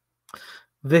nice.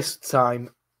 This time,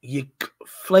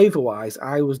 flavour-wise,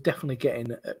 I was definitely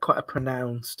getting quite a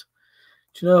pronounced,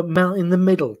 do you know, melt in the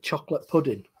middle chocolate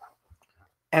pudding.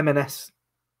 M&S,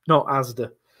 not Asda.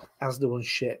 Asda one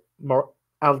shit. More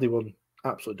Aldi one,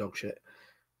 absolute dog shit.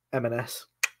 M&S.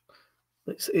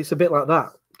 It's a bit like that.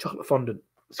 Chocolate fondant.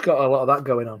 It's got a lot of that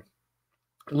going on.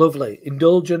 Lovely.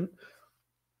 Indulgent,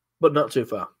 but not too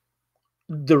far.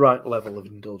 The right level of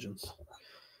indulgence.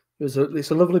 It's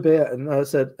a lovely beer, and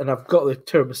as I said, and I've got the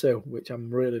tiramisu, which I'm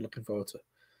really looking forward to.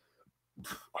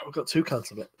 I've got 2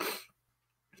 cans of it.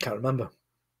 Can't remember.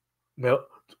 No.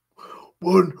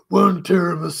 One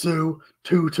tiramisu,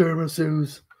 2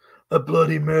 tiramisus, a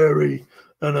Bloody Mary,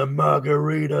 and a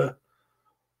margarita.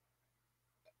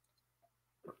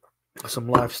 Some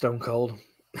live Stone Cold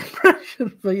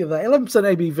impression for you there. 11%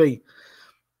 ABV.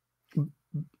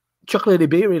 Chocolatey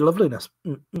beery loveliness.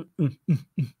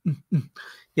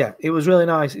 Yeah, it was really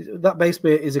nice. That base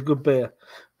beer is a good beer,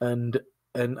 and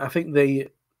I think they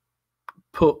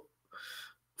put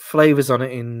flavors on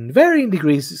it in varying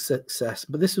degrees of success.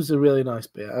 But this was a really nice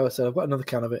beer. As I said, I've got another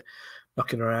can of it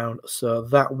knocking around, so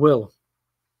that will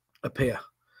appear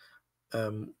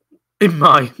in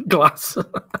my glass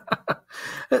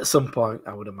at some point,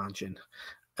 I would imagine.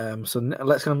 So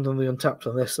let's go on to the Untapped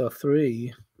on this. So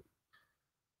 3.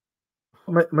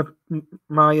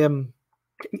 My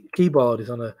keyboard is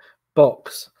on a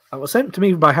box. It was sent to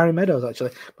me by Harry Meadows,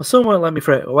 actually. My son won't let me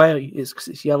throw it away.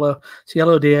 It's yellow. It's a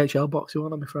yellow DHL box. He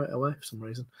won't let me throw it away for some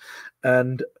reason.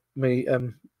 And my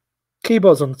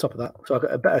keyboard's on the top of that, so I've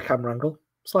got a better camera angle.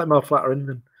 Slightly more flattering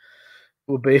than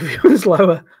it would be if it was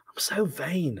lower. I'm so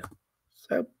vain.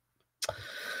 So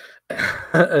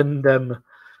and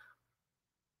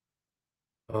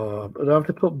but I have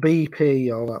to put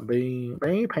BP on that.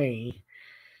 BP.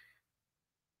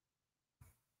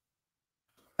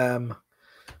 Have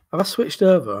I switched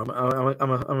over? We're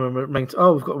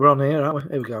on here, aren't we?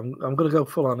 Here we go. I'm going to go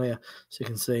full on here so you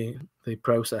can see the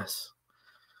process.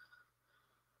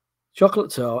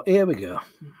 Chocolate tart. Here we go.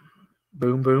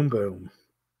 Boom, boom, boom.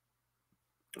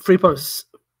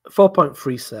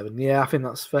 4.37. Yeah, I think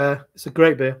that's fair. It's a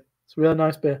great beer. It's a really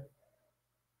nice beer.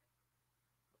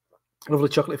 Lovely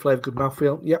chocolate flavour, good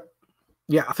mouthfeel. Yep.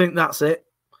 Yeah, I think that's it.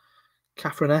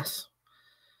 Catherine S.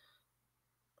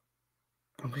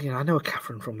 I'm thinking, I know a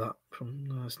Catherine from that.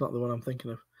 No, it's not the one I'm thinking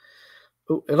of.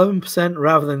 Oh, 11%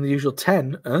 rather than the usual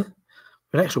 10. An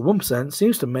extra 1%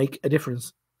 seems to make a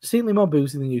difference. Distinctly more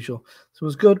boozy than usual. This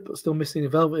was good, but still missing the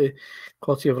velvety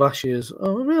quality of last year's.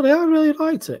 Oh, really? I really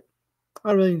liked it.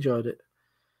 I really enjoyed it.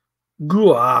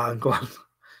 I'm glad.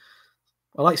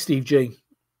 I like Steve G.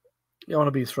 I want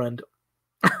to be his friend.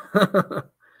 I'd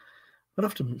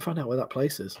have to find out where that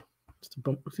place is. Just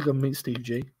to go meet Steve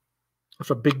G.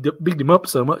 After I bigged him up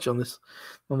so much on these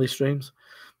streams.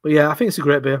 But yeah, I think it's a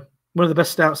great beer. One of the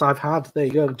best stouts I've had. There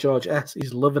you go, George S.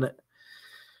 He's loving it.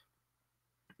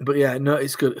 But yeah, no,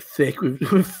 it's good. Thick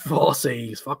with 4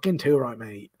 C's. Fucking 2 right,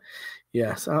 mate.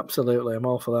 Yes, absolutely. I'm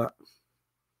all for that.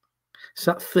 It's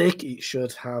that thick. It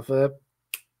should have a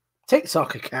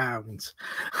TikTok account.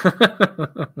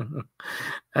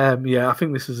 Yeah, I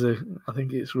think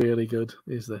it's really good.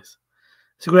 Is this?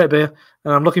 It's a great beer,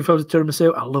 and I'm looking forward to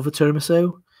tiramisu. I love a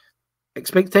tiramisu.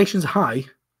 Expectations high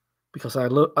because I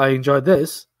enjoyed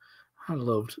this. I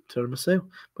loved tiramisu,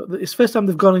 but it's the first time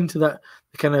they've gone into that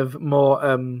kind of more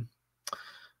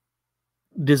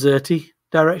desserty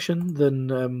direction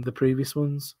than the previous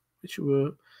ones, which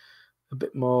were a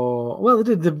bit more. Well, they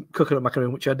did the coconut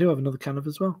macaroon, which I do have another can of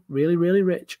as well. Really, really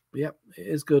rich. But yeah, it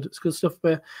is good. It's good stuff.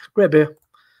 Beer, great beer.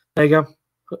 There you go.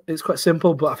 It's quite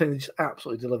simple, but I think they just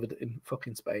absolutely delivered it in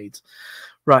fucking spades.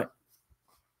 Right.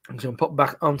 I'm just going to pop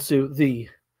back onto the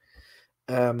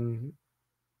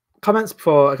comments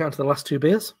before I get into the last 2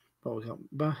 beers. What we got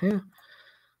back here?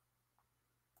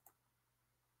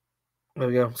 There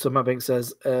we go. So Matt Bink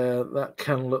says that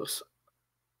can looks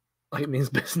Like it means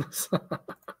business.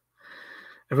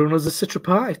 Everyone loves a Citra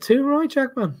Party too, right,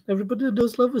 Jackman? Everybody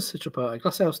does love a Citra Party.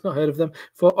 Glasshouse, not heard of them.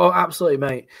 Oh, absolutely,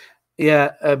 mate.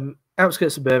 Yeah,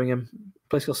 outskirts of Birmingham,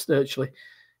 place called Sturchley.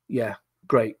 Yeah,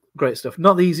 great stuff.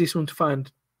 Not the easiest one to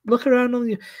find. Look around on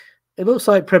the. It looks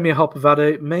like Premier Hop have had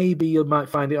it. Maybe you might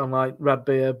find it on like Rad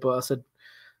Beer, but I said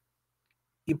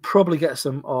you probably get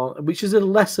some on, which is a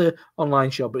lesser online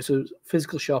shop, but it's a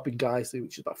physical shop in Guiseley,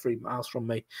 which is about 3 miles from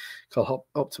me, called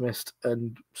Optimist.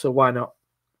 And so why not?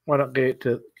 Why not get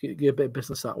a bit of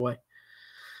business that way?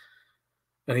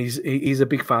 And he's a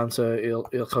big fan, so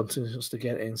he'll continue to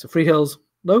get in. So Freehills,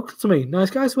 local to me,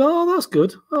 nice guys. Well, oh, that's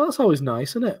good. Oh, that's always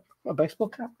nice, isn't it? Got a baseball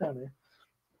cap down here.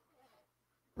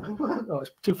 Oh,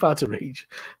 it's too far to reach.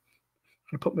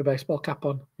 I put my baseball cap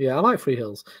on. Yeah, I like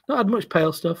Freehills. Not had much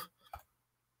pale stuff.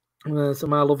 So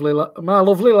my lovely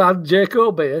lad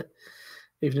Jacob here.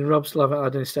 Evening, Rob. Still haven't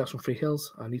had any stouts from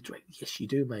Freehills. I need to. Yes, you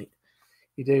do, mate.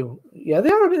 You do. Yeah, they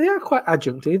are quite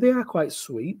adjuncty. They are quite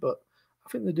sweet, but I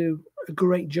think they do a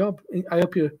great job. I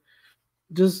hope you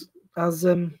does as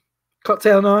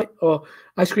cocktail night or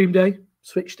ice cream day,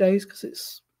 switch days because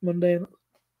it's Monday and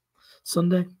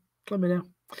Sunday. Let me know.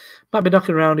 Might be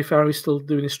knocking around if Harry's still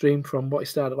doing a stream from what he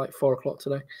started at like 4 o'clock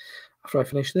today after I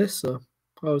finish this. So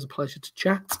always a pleasure to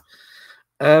chat.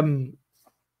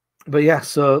 But yeah,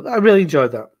 so I really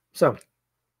enjoyed that. So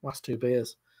last 2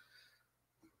 beers.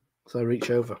 So I reach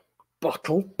over.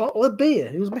 Bottle of beer.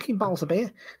 Who's making bottles of beer?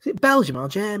 Is it Belgium or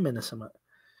German or something?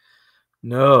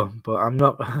 No, but I'm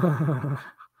not.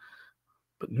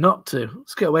 But not to.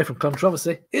 Let's get away from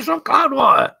controversy. It's from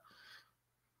Cloudwater.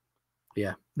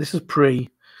 Yeah, this is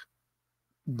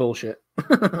pre-bullshit.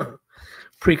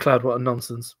 Pre-Cloudwater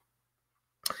nonsense.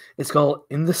 It's called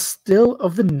In the Still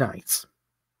of the Night.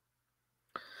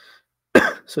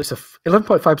 So it's a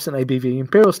 11.5% ABV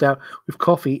Imperial Stout with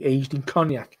coffee aged in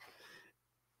cognac.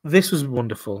 This was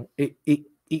wonderful. It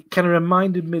kind of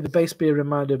reminded me, the base beer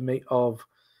reminded me of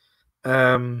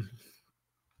the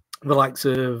likes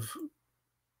of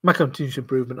My Continuous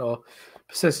Improvement or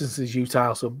Persistency's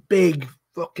Utile. So big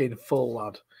fucking full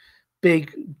lad.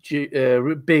 Big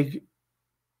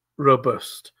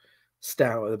robust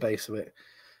stout at the base of it.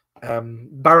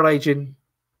 Barrel aging,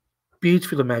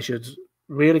 beautifully measured,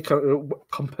 really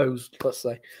composed, let's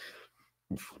say.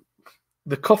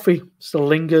 The coffee still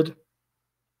lingered,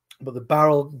 but the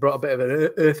barrel brought a bit of an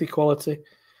earthy quality.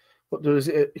 But there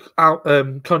was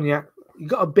cognac. You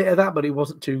got a bit of that, but it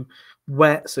wasn't too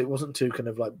wet, so it wasn't too kind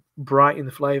of like bright in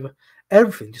the flavour.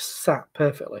 Everything just sat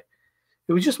perfectly.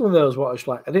 It was just one of those what I was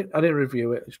like. I didn't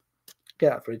review it. Just,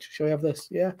 get out fridge. Shall we have this?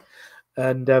 Yeah.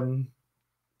 And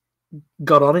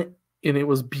got on it, and it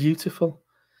was beautiful.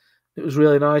 It was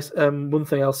really nice. One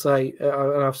thing I'll say,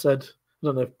 and I've said, I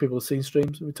don't know if people have seen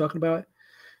streams and we're talking about it.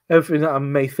 Everything that I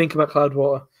may think about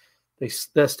Cloudwater,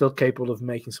 they're still capable of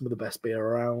making some of the best beer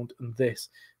around, and this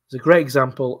is a great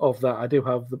example of that. I do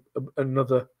have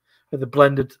the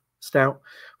blended stout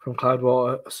from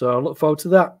Cloudwater, so I look forward to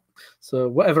that. So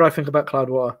whatever I think about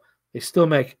Cloudwater, they still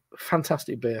make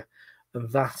fantastic beer, and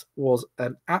that was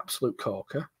an absolute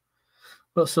corker.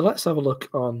 But so let's have a look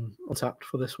on Untappd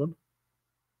for this one.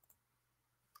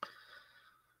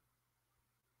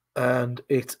 And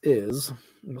it is,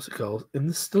 what's it called? In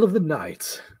the Still of the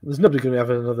Night. There's nobody going to have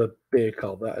another beer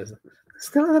called that, is it?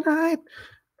 Still of the Night?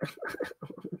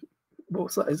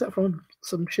 What's that? Is that from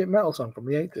some shit metal song from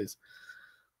the 80s?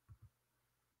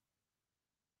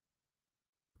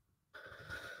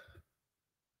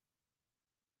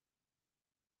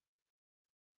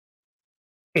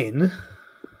 In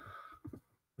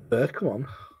the, come on,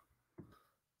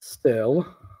 Still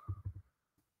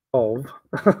of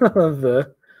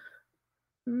the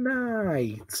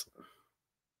Night.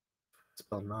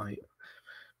 Spell night.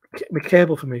 My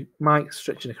cable for me, Mike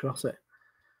stretching across it.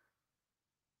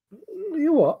 You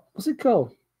know what? What's it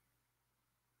called?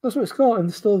 That's what it's called. In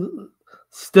the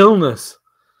stillness.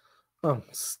 Oh,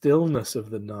 stillness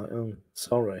of the night. Oh,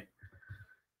 sorry.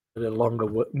 A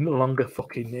longer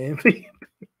fucking name.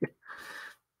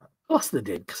 Of course they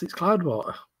did, because it's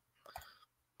Cloudwater.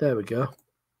 There we go.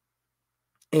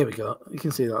 Here we go. You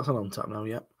can see that's on tap now,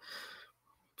 yeah.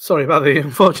 Sorry about the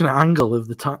unfortunate angle of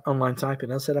the online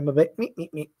typing. I said I'm a bit...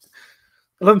 11.5.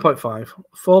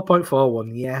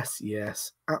 4.41.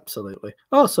 Yes, absolutely.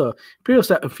 Also, Imperial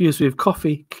Stout infused with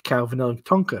coffee, cacao, vanilla, and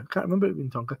tonka. Can't remember it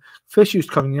being tonka. First used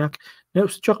cognac.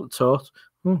 Notes of chocolate tart.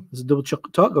 Oh, there's a double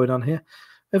chocolate tart going on here.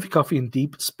 Heavy coffee and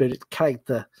deep spirit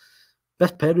character.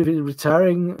 Best paired with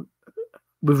retiring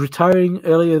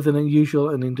earlier than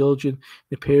usual and indulging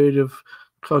in a period of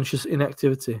conscious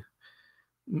inactivity.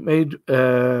 Made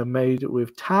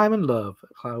with time and love at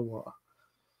Cloudwater.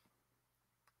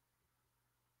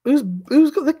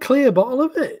 Who's got the clear bottle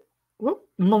of it? What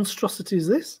monstrosity is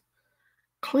this?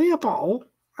 Clear bottle?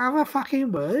 Have a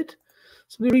fucking word.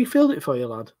 Somebody refilled it for you,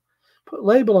 lad. Put a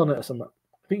label on it or something.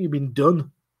 I think you've been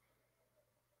done.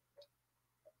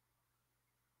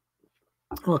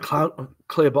 Well,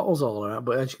 clear bottles all around,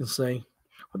 but as you can see,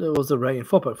 what was the rating?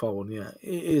 4.4 one. Yeah,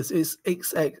 it is.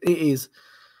 It is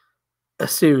a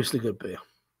seriously good beer.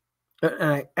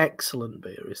 An excellent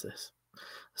beer is this.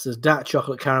 This is dark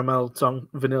chocolate, caramel,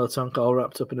 vanilla tonka, all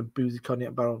wrapped up in a boozy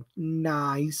cognac barrel.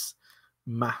 Nice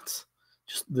matte,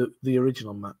 just the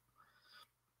original matte.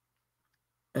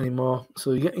 Anymore?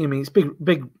 So you get. I mean, it's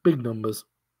big numbers.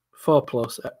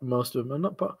 4+ most of them. I'm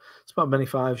not. It's not many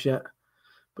 5s yet.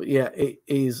 But yeah, it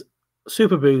is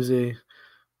super boozy.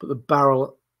 But the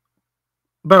barrel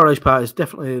age part is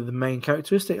definitely the main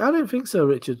characteristic. I don't think so,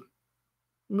 Richard.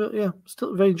 But yeah,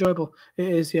 still very enjoyable. It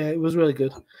is. Yeah, it was really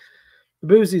good. The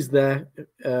booze is there,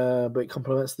 but it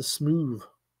complements the smooth.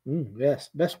 Yes,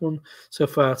 best one so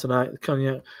far tonight. The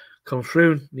cognac come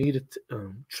through. Need a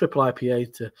triple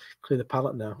IPA to clear the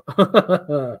palate now.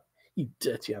 You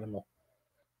dirty animal.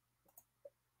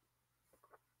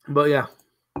 But yeah,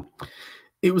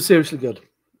 it was seriously good.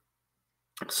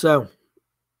 So,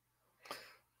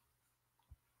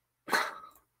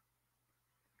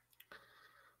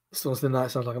 this one's the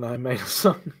night sounds like an Iron Maiden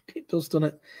song. It does, doesn't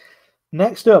it?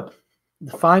 Next up,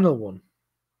 the final one,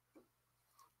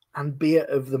 and beer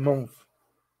of the month,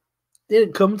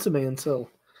 didn't come to me until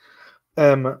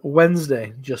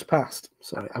Wednesday just passed.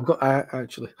 Sorry, I'm going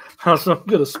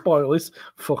to spoil this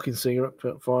fucking cigarette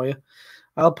for you.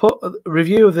 I'll put a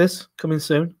review of this coming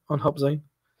soon on Hopzine,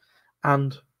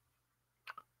 and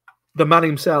the man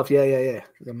himself, the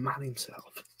man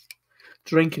himself,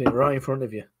 drinking it right in front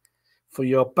of you for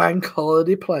your bank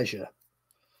holiday pleasure.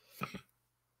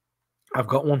 I've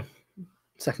got one.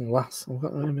 Second glass. I've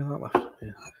got maybe that left.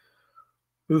 Yeah.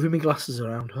 Moving my glasses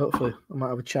around. Hopefully, I might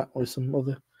have a chat with some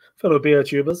other fellow beer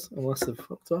tubers, unless they've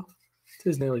fucked off. It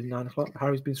is nearly 9 o'clock.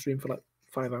 Harry's been streamed for like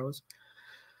 5 hours.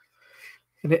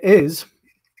 And it is,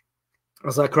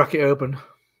 as I crack it open,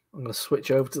 I'm going to switch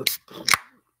over to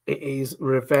it is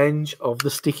Revenge of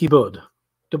the Sticky Bud.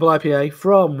 Double IPA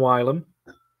from Wylam.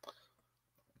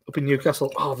 Up in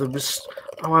Newcastle. Oh,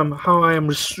 how I am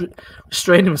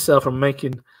restraining myself from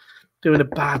doing a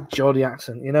bad Geordie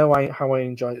accent. You know how I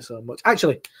enjoy it so much.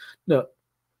 Actually, no.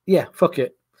 Yeah, fuck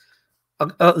it.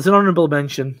 There's an honourable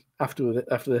mention after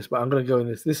this, but I'm going to go in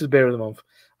this. This is beer of the month.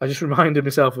 I just reminded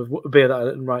myself of a beer that I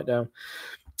didn't write down.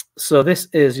 So this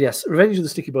is, yes, Revenge of the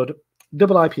Sticky Bud,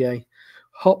 double IPA,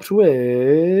 hopped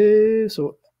with,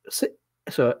 so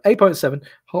 8.7,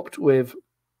 hopped with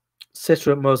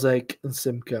Citra, Mosaic, and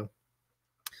Simcoe.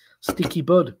 Sticky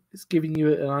Bud. It's giving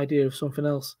you an idea of something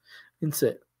else, isn't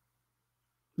it?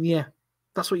 Yeah,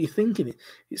 that's what you're thinking.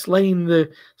 It's laying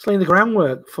the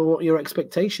groundwork for your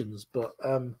expectations. But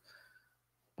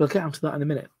we'll get onto that in a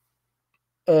minute.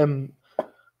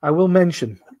 I will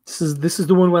mention this is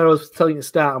the one where I was telling you to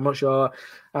start. I'm not sure.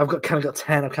 I've got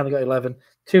 10. I've kind of got 11.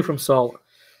 2 from Salt,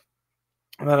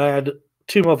 and then I had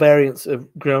 2 more variants of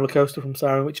Granola Coaster from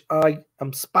Siren, which I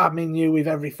am spamming you with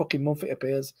every fucking month it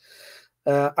appears.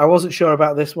 I wasn't sure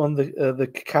about this one,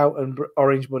 the cacao and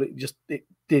orange, but it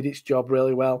did its job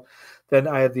really well. Then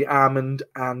I had the almond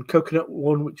and coconut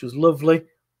one, which was lovely.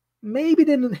 Maybe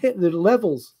didn't hit the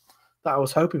levels that I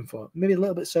was hoping for. Maybe a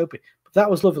little bit soapy, but that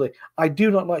was lovely. I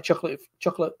do not like chocolate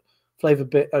flavored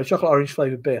beer, chocolate orange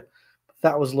flavored beer.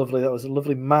 That was lovely. That was a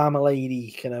lovely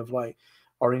marmalade kind of like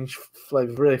orange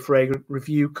flavor, really fragrant.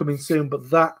 Review coming soon. But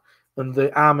that and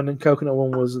the almond and coconut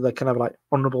one was the kind of like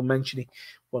honourable mention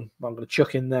one. I'm going to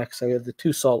chuck in there because I had the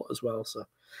 2 Salt as well. So,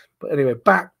 but anyway,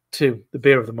 back to the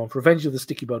beer of the month, Revenge of the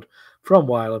Sticky Bud from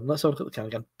Wylam. Let's have a look at the can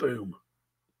again. Boom.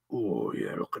 Oh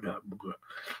yeah, look at that.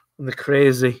 And the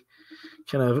crazy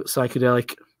kind of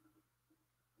psychedelic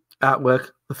artwork.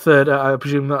 The third, I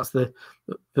presume that's the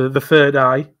third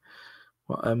eye.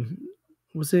 What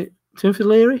was it? Timothy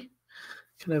Leary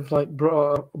kind of like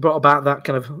brought about that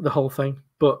kind of the whole thing.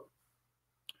 But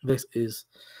this is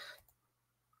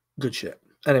good shit.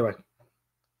 Anyway,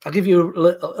 I'll give you a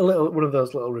little one of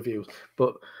those little reviews.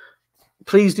 But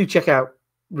please do check out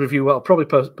review. Well, I'll probably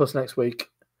post next week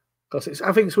because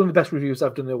I think it's one of the best reviews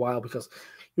I've done in a while because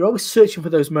you're always searching for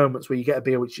those moments where you get a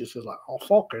beer which is just like, oh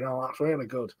fucking hell, that's really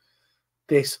good.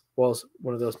 This was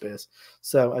one of those beers.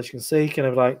 So as you can see, kind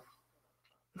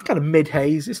of mid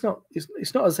haze. It's not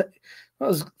as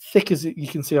thick as you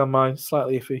can see on my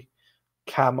slightly iffy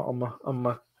cam on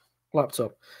my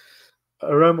laptop.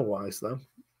 Aroma wise though,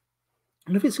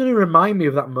 and if it's going to remind me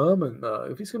of that moment though,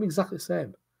 if it's going to be exactly the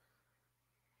same.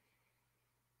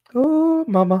 Oh,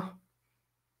 mama.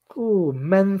 ooh,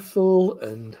 menthol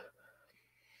and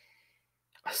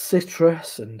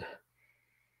citrus and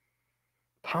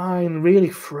pine, really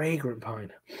fragrant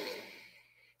pine.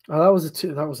 Oh, that was a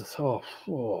two. That was a thought.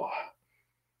 Oh.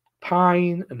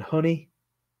 Pine and honey.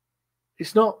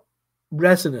 It's not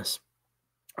resinous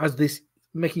as this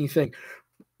making you think.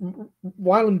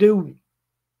 Wylam do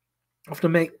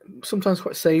often make sometimes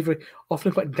quite savoury,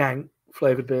 often quite dank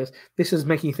flavoured beers. This is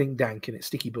making you think dank and it's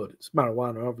sticky bud. It's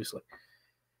marijuana, obviously.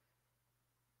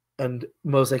 And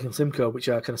Mosaic and Simcoe, which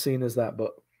are kind of seen as that,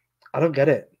 but I don't get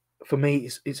it. For me,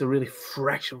 it's a really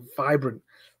fresh, vibrant,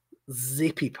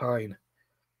 zippy pine.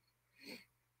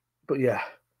 But yeah.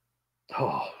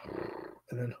 Oh,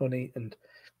 and then honey and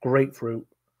grapefruit,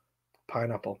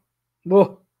 pineapple.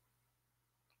 Whoa.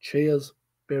 Cheers.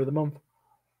 Beer of the month.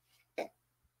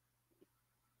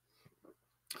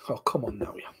 Oh, come on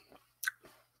now, yeah.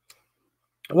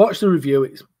 Watch the review.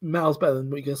 It's miles better than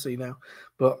what you can see now.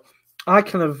 But I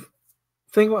kind of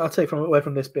think what I take away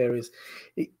from this beer is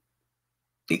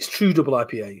it's true double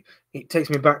IPA. It takes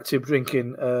me back to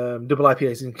drinking double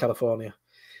IPAs in California.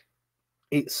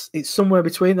 It's somewhere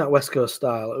between that West Coast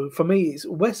style. For me, it's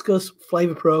West Coast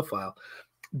flavor profile,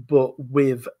 but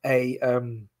with a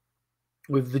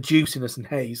with the juiciness and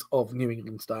haze of New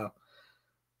England style.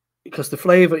 Because the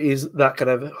flavor is that kind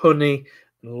of honey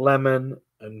and lemon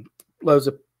and loads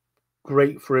of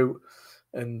grapefruit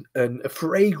and a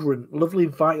fragrant, lovely,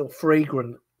 vital,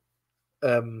 fragrant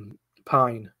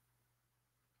pine.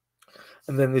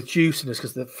 And then the juiciness,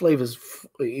 because the flavor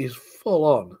is full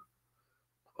on.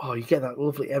 Oh, you get that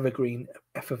lovely evergreen,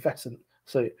 effervescent,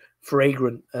 so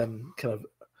fragrant kind of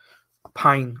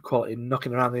pine quality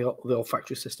knocking around the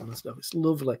olfactory system and stuff. It's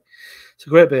lovely. It's a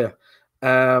great beer.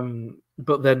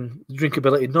 But then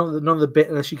drinkability, none of the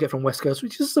bitterness you get from West Coast,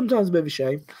 which is sometimes a bit of a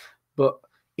shame. But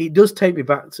it does take me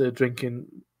back to drinking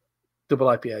double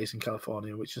IPAs in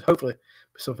California, which is hopefully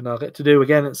something I'll get to do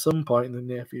again at some point in the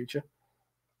near future.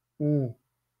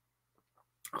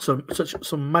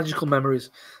 Some magical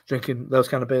memories drinking those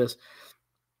kind of beers.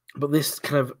 But this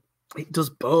kind of, it does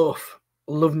both.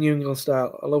 I love New England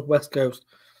style. I love West Coast.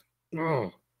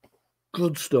 Oh,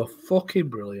 good stuff. Fucking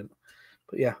brilliant.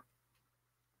 But yeah,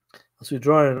 as we're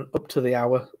drawing up to the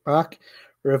hour mark,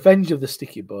 Revenge of the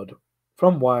Sticky Bud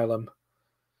from Wylam,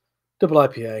 double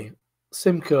IPA,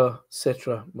 Simcoe,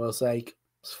 Citra, Mosaic.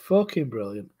 It's fucking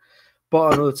brilliant.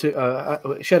 Bought another two. I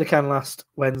shared a can last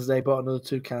Wednesday. Bought another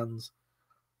 2 cans.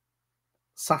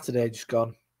 Saturday just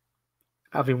gone.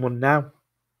 Having one now.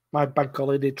 My bank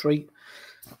holiday treat.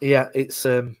 Yeah, it's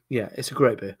a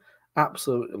great beer.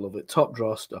 Absolutely love it. Top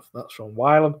draw stuff. That's from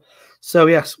Wylam. So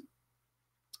yes,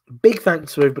 big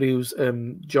thanks to everybody who's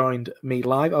joined me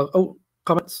live.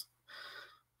 Comments.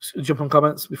 Jump on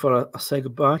comments before I say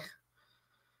goodbye.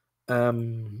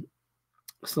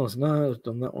 Still no, I've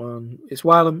done that one. It's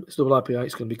Wylam. It's double IPA.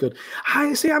 It's going to be good.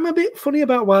 I'm a bit funny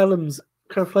about Wylam's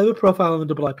kind of flavor profile on the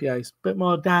double IPAs. A bit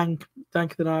more dank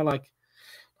than I like.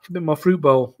 A bit more fruit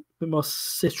bowl. A bit more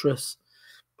citrus.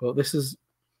 But this is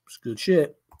good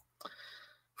shit.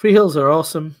 Free Hills are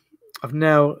awesome. I've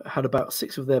now had about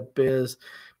 6 of their beers.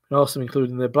 Been awesome,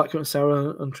 including their Black Currant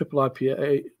Sour and triple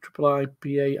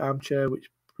IPA Armchair, which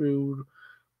blew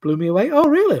me away. Oh,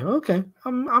 really? Okay.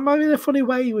 I'm having a funny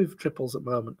way with triples at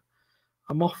the moment.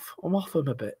 I'm off them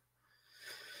a bit.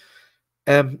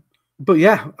 But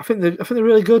yeah, I think they're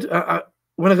really good.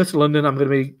 When I go to London, I'm going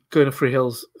to be going to Free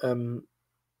Hills.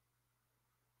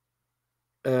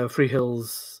 Free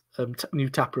Hills new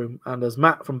tap room, and as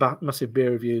Matt from Massive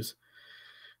Beer Reviews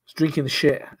is drinking the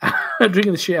shit out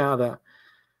of that.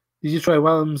 Did you try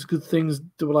Wylam's Good Things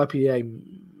double IPA?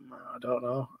 I don't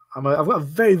know. I've got a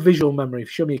very visual memory. If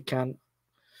you show me a can,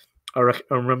 I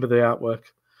remember the artwork.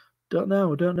 Don't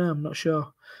know. I'm not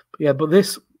sure. But yeah, but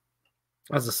this,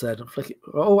 as I said, flick it.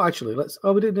 Oh, actually,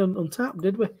 we did it on tap,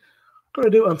 did we? Got to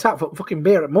do it on tap for fucking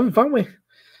beer at month, haven't we?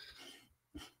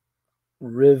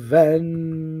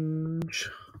 Revenge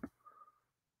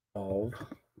of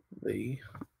the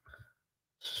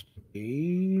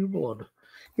Sticky Bud.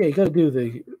 Yeah, you got to do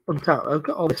the untap. I've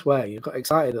got all this way. I got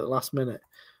excited at the last minute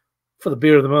for the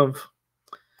beer of the month,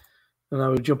 and I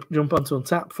would jump onto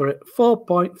Untap for it.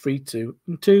 4.32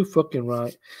 and 2 fucking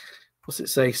right. What's it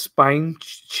say? Spine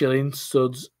chilling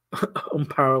suds,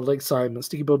 unparalleled excitement.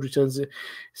 Sticky Bud returns.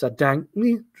 It's a dank,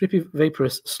 drippy,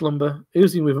 vaporous slumber,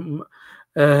 oozing with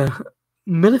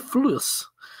mellifluous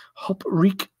hop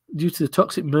reek due to the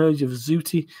toxic merge of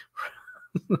zooty.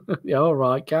 Yeah, all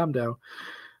right, calm down.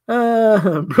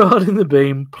 Broad in the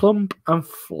beam, plump and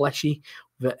fleshy,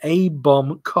 the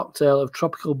A-bomb cocktail of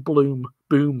tropical boom,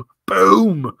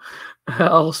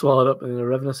 all swallowed up in a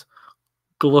ravenous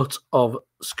glut of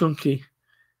skunky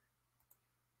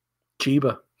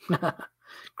Chiba.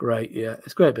 Great, yeah.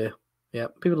 It's great beer. Yeah,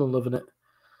 people are loving it.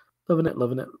 Loving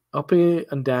it. Hoppy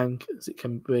and dank as it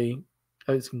can be,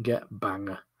 as it can get.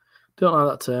 Banger. Don't like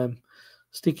that term.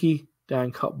 Sticky,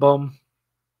 dank, hot bomb.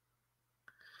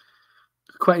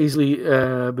 Quite easily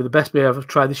be the best beer I've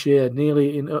tried this year.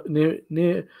 Near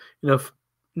enough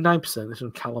 9%. This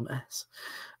from Callum S.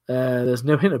 There's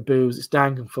no hint of booze. It's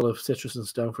dank and full of citrus and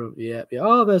stone fruit. Yeah.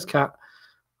 Oh, there's Cat.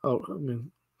 Oh, I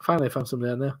mean, finally I found something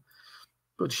down there.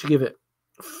 But you should give it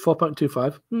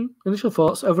 4.25. Initial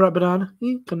thoughts. Overripe banana.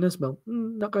 Couldn't smell.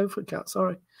 Not going for a Cat.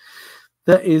 Sorry.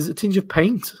 There is a tinge of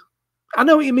paint. I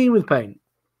know what you mean with paint.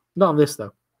 Not on this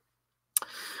though.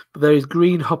 But there is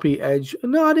green hoppy edge.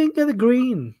 No, I didn't get the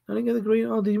green. Oh,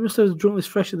 you must have drunk this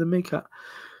fresher than me, Cat.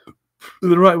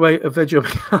 The right way of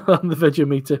Vegeometer on the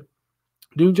Vegeometer.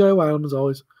 Do enjoy Wylam as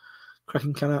always.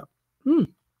 Cracking can out. Didn't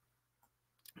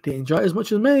enjoy it as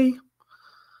much as me.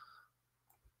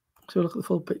 So look at the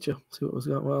full picture. See what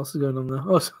else is going on there.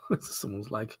 Oh,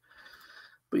 someone's leg.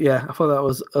 But yeah, I thought that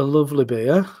was a lovely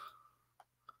beer.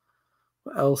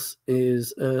 What else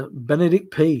is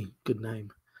Benedict P? Good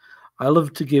name. I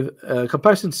love to give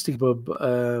comparison to Sticky Bud, but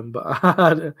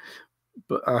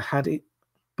I had it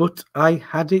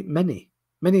many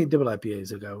double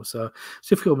IPAs ago. So it's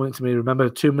difficult to me to remember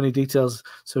too many details.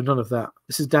 So none of that.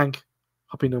 This is dank,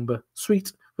 hoppy number,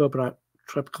 sweet, overripe,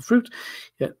 tropical fruit,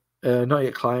 yet not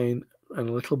yet clean and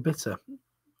a little bitter.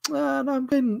 And I'm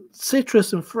getting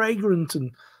citrus and fragrant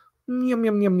and yum.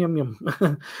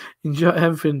 Enjoy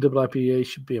everything. Double IPA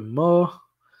should be a more.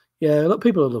 Yeah, look,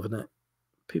 people are loving it.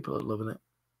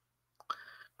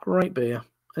 Great beer.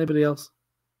 Anybody else?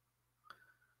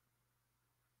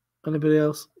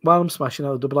 While I'm smashing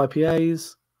out the double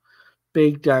IPAs,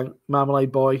 big dank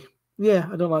marmalade boy. Yeah,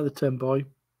 I don't like the term boy.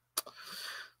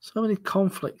 So many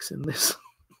conflicts in this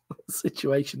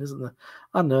situation, isn't there?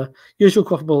 I know. Usual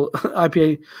quaffable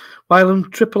IPA.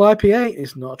 Wylam triple IPA.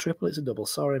 It's not a triple, it's a double.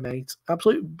 Sorry, mate.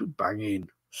 Absolutely banging.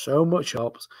 So much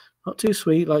hops. Not too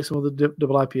sweet like some of the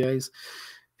double IPAs.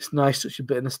 It's nice touch of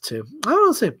bitterness too. I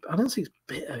don't think it's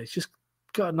bitter. It's just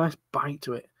got a nice bite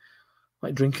to it.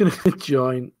 Like drinking a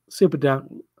joint. Super dank.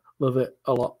 Love it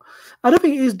a lot. I don't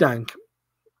think it is dank.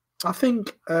 I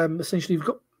think essentially you've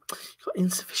got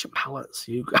insufficient palates,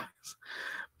 you guys.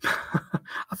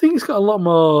 I think it's got a lot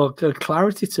more kind of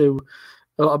clarity to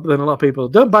than a lot of people.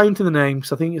 Don't buy into the name,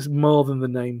 because I think it's more than the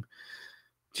name.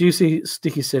 Juicy,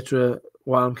 sticky citra,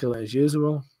 Wylam killer as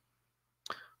usual.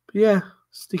 But yeah,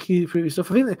 sticky, fruity stuff.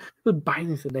 I think they're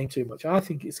buying into the name too much. I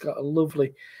think it's got a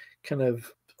lovely kind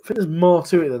of. I think there's more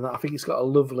to it than that. I think it's got a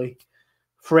lovely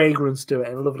fragrance to it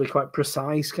and a lovely, quite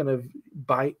precise kind of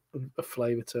bite and a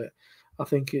flavour to it. I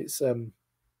think it's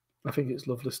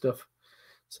lovely stuff.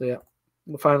 So yeah.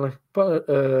 Finally,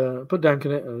 put dank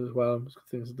in it as well.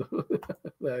 Things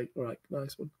there, right,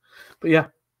 nice one. But yeah,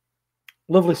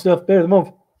 lovely stuff. Beer of the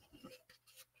month.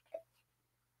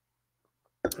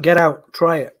 Get out,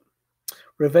 try it.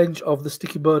 Revenge of the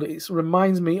Sticky Bud. It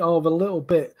reminds me of a little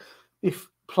bit. If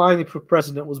Pliny for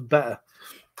President was better,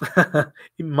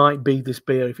 it might be this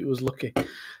beer if it was lucky.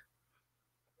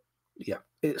 Yeah,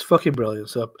 it's fucking brilliant.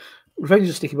 So, Revenge of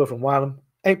the Sticky Bud from Wylam.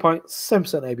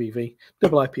 8.7% ABV,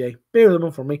 double IPA, beer of the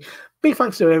month from me. Big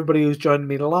thanks to everybody who's joined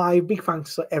me live. Big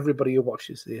thanks to everybody who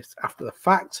watches this after the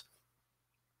fact.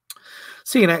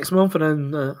 See you next month.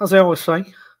 And then, as I always say,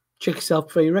 check yourself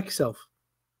before you wreck yourself.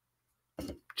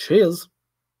 Cheers.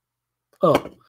 Oh.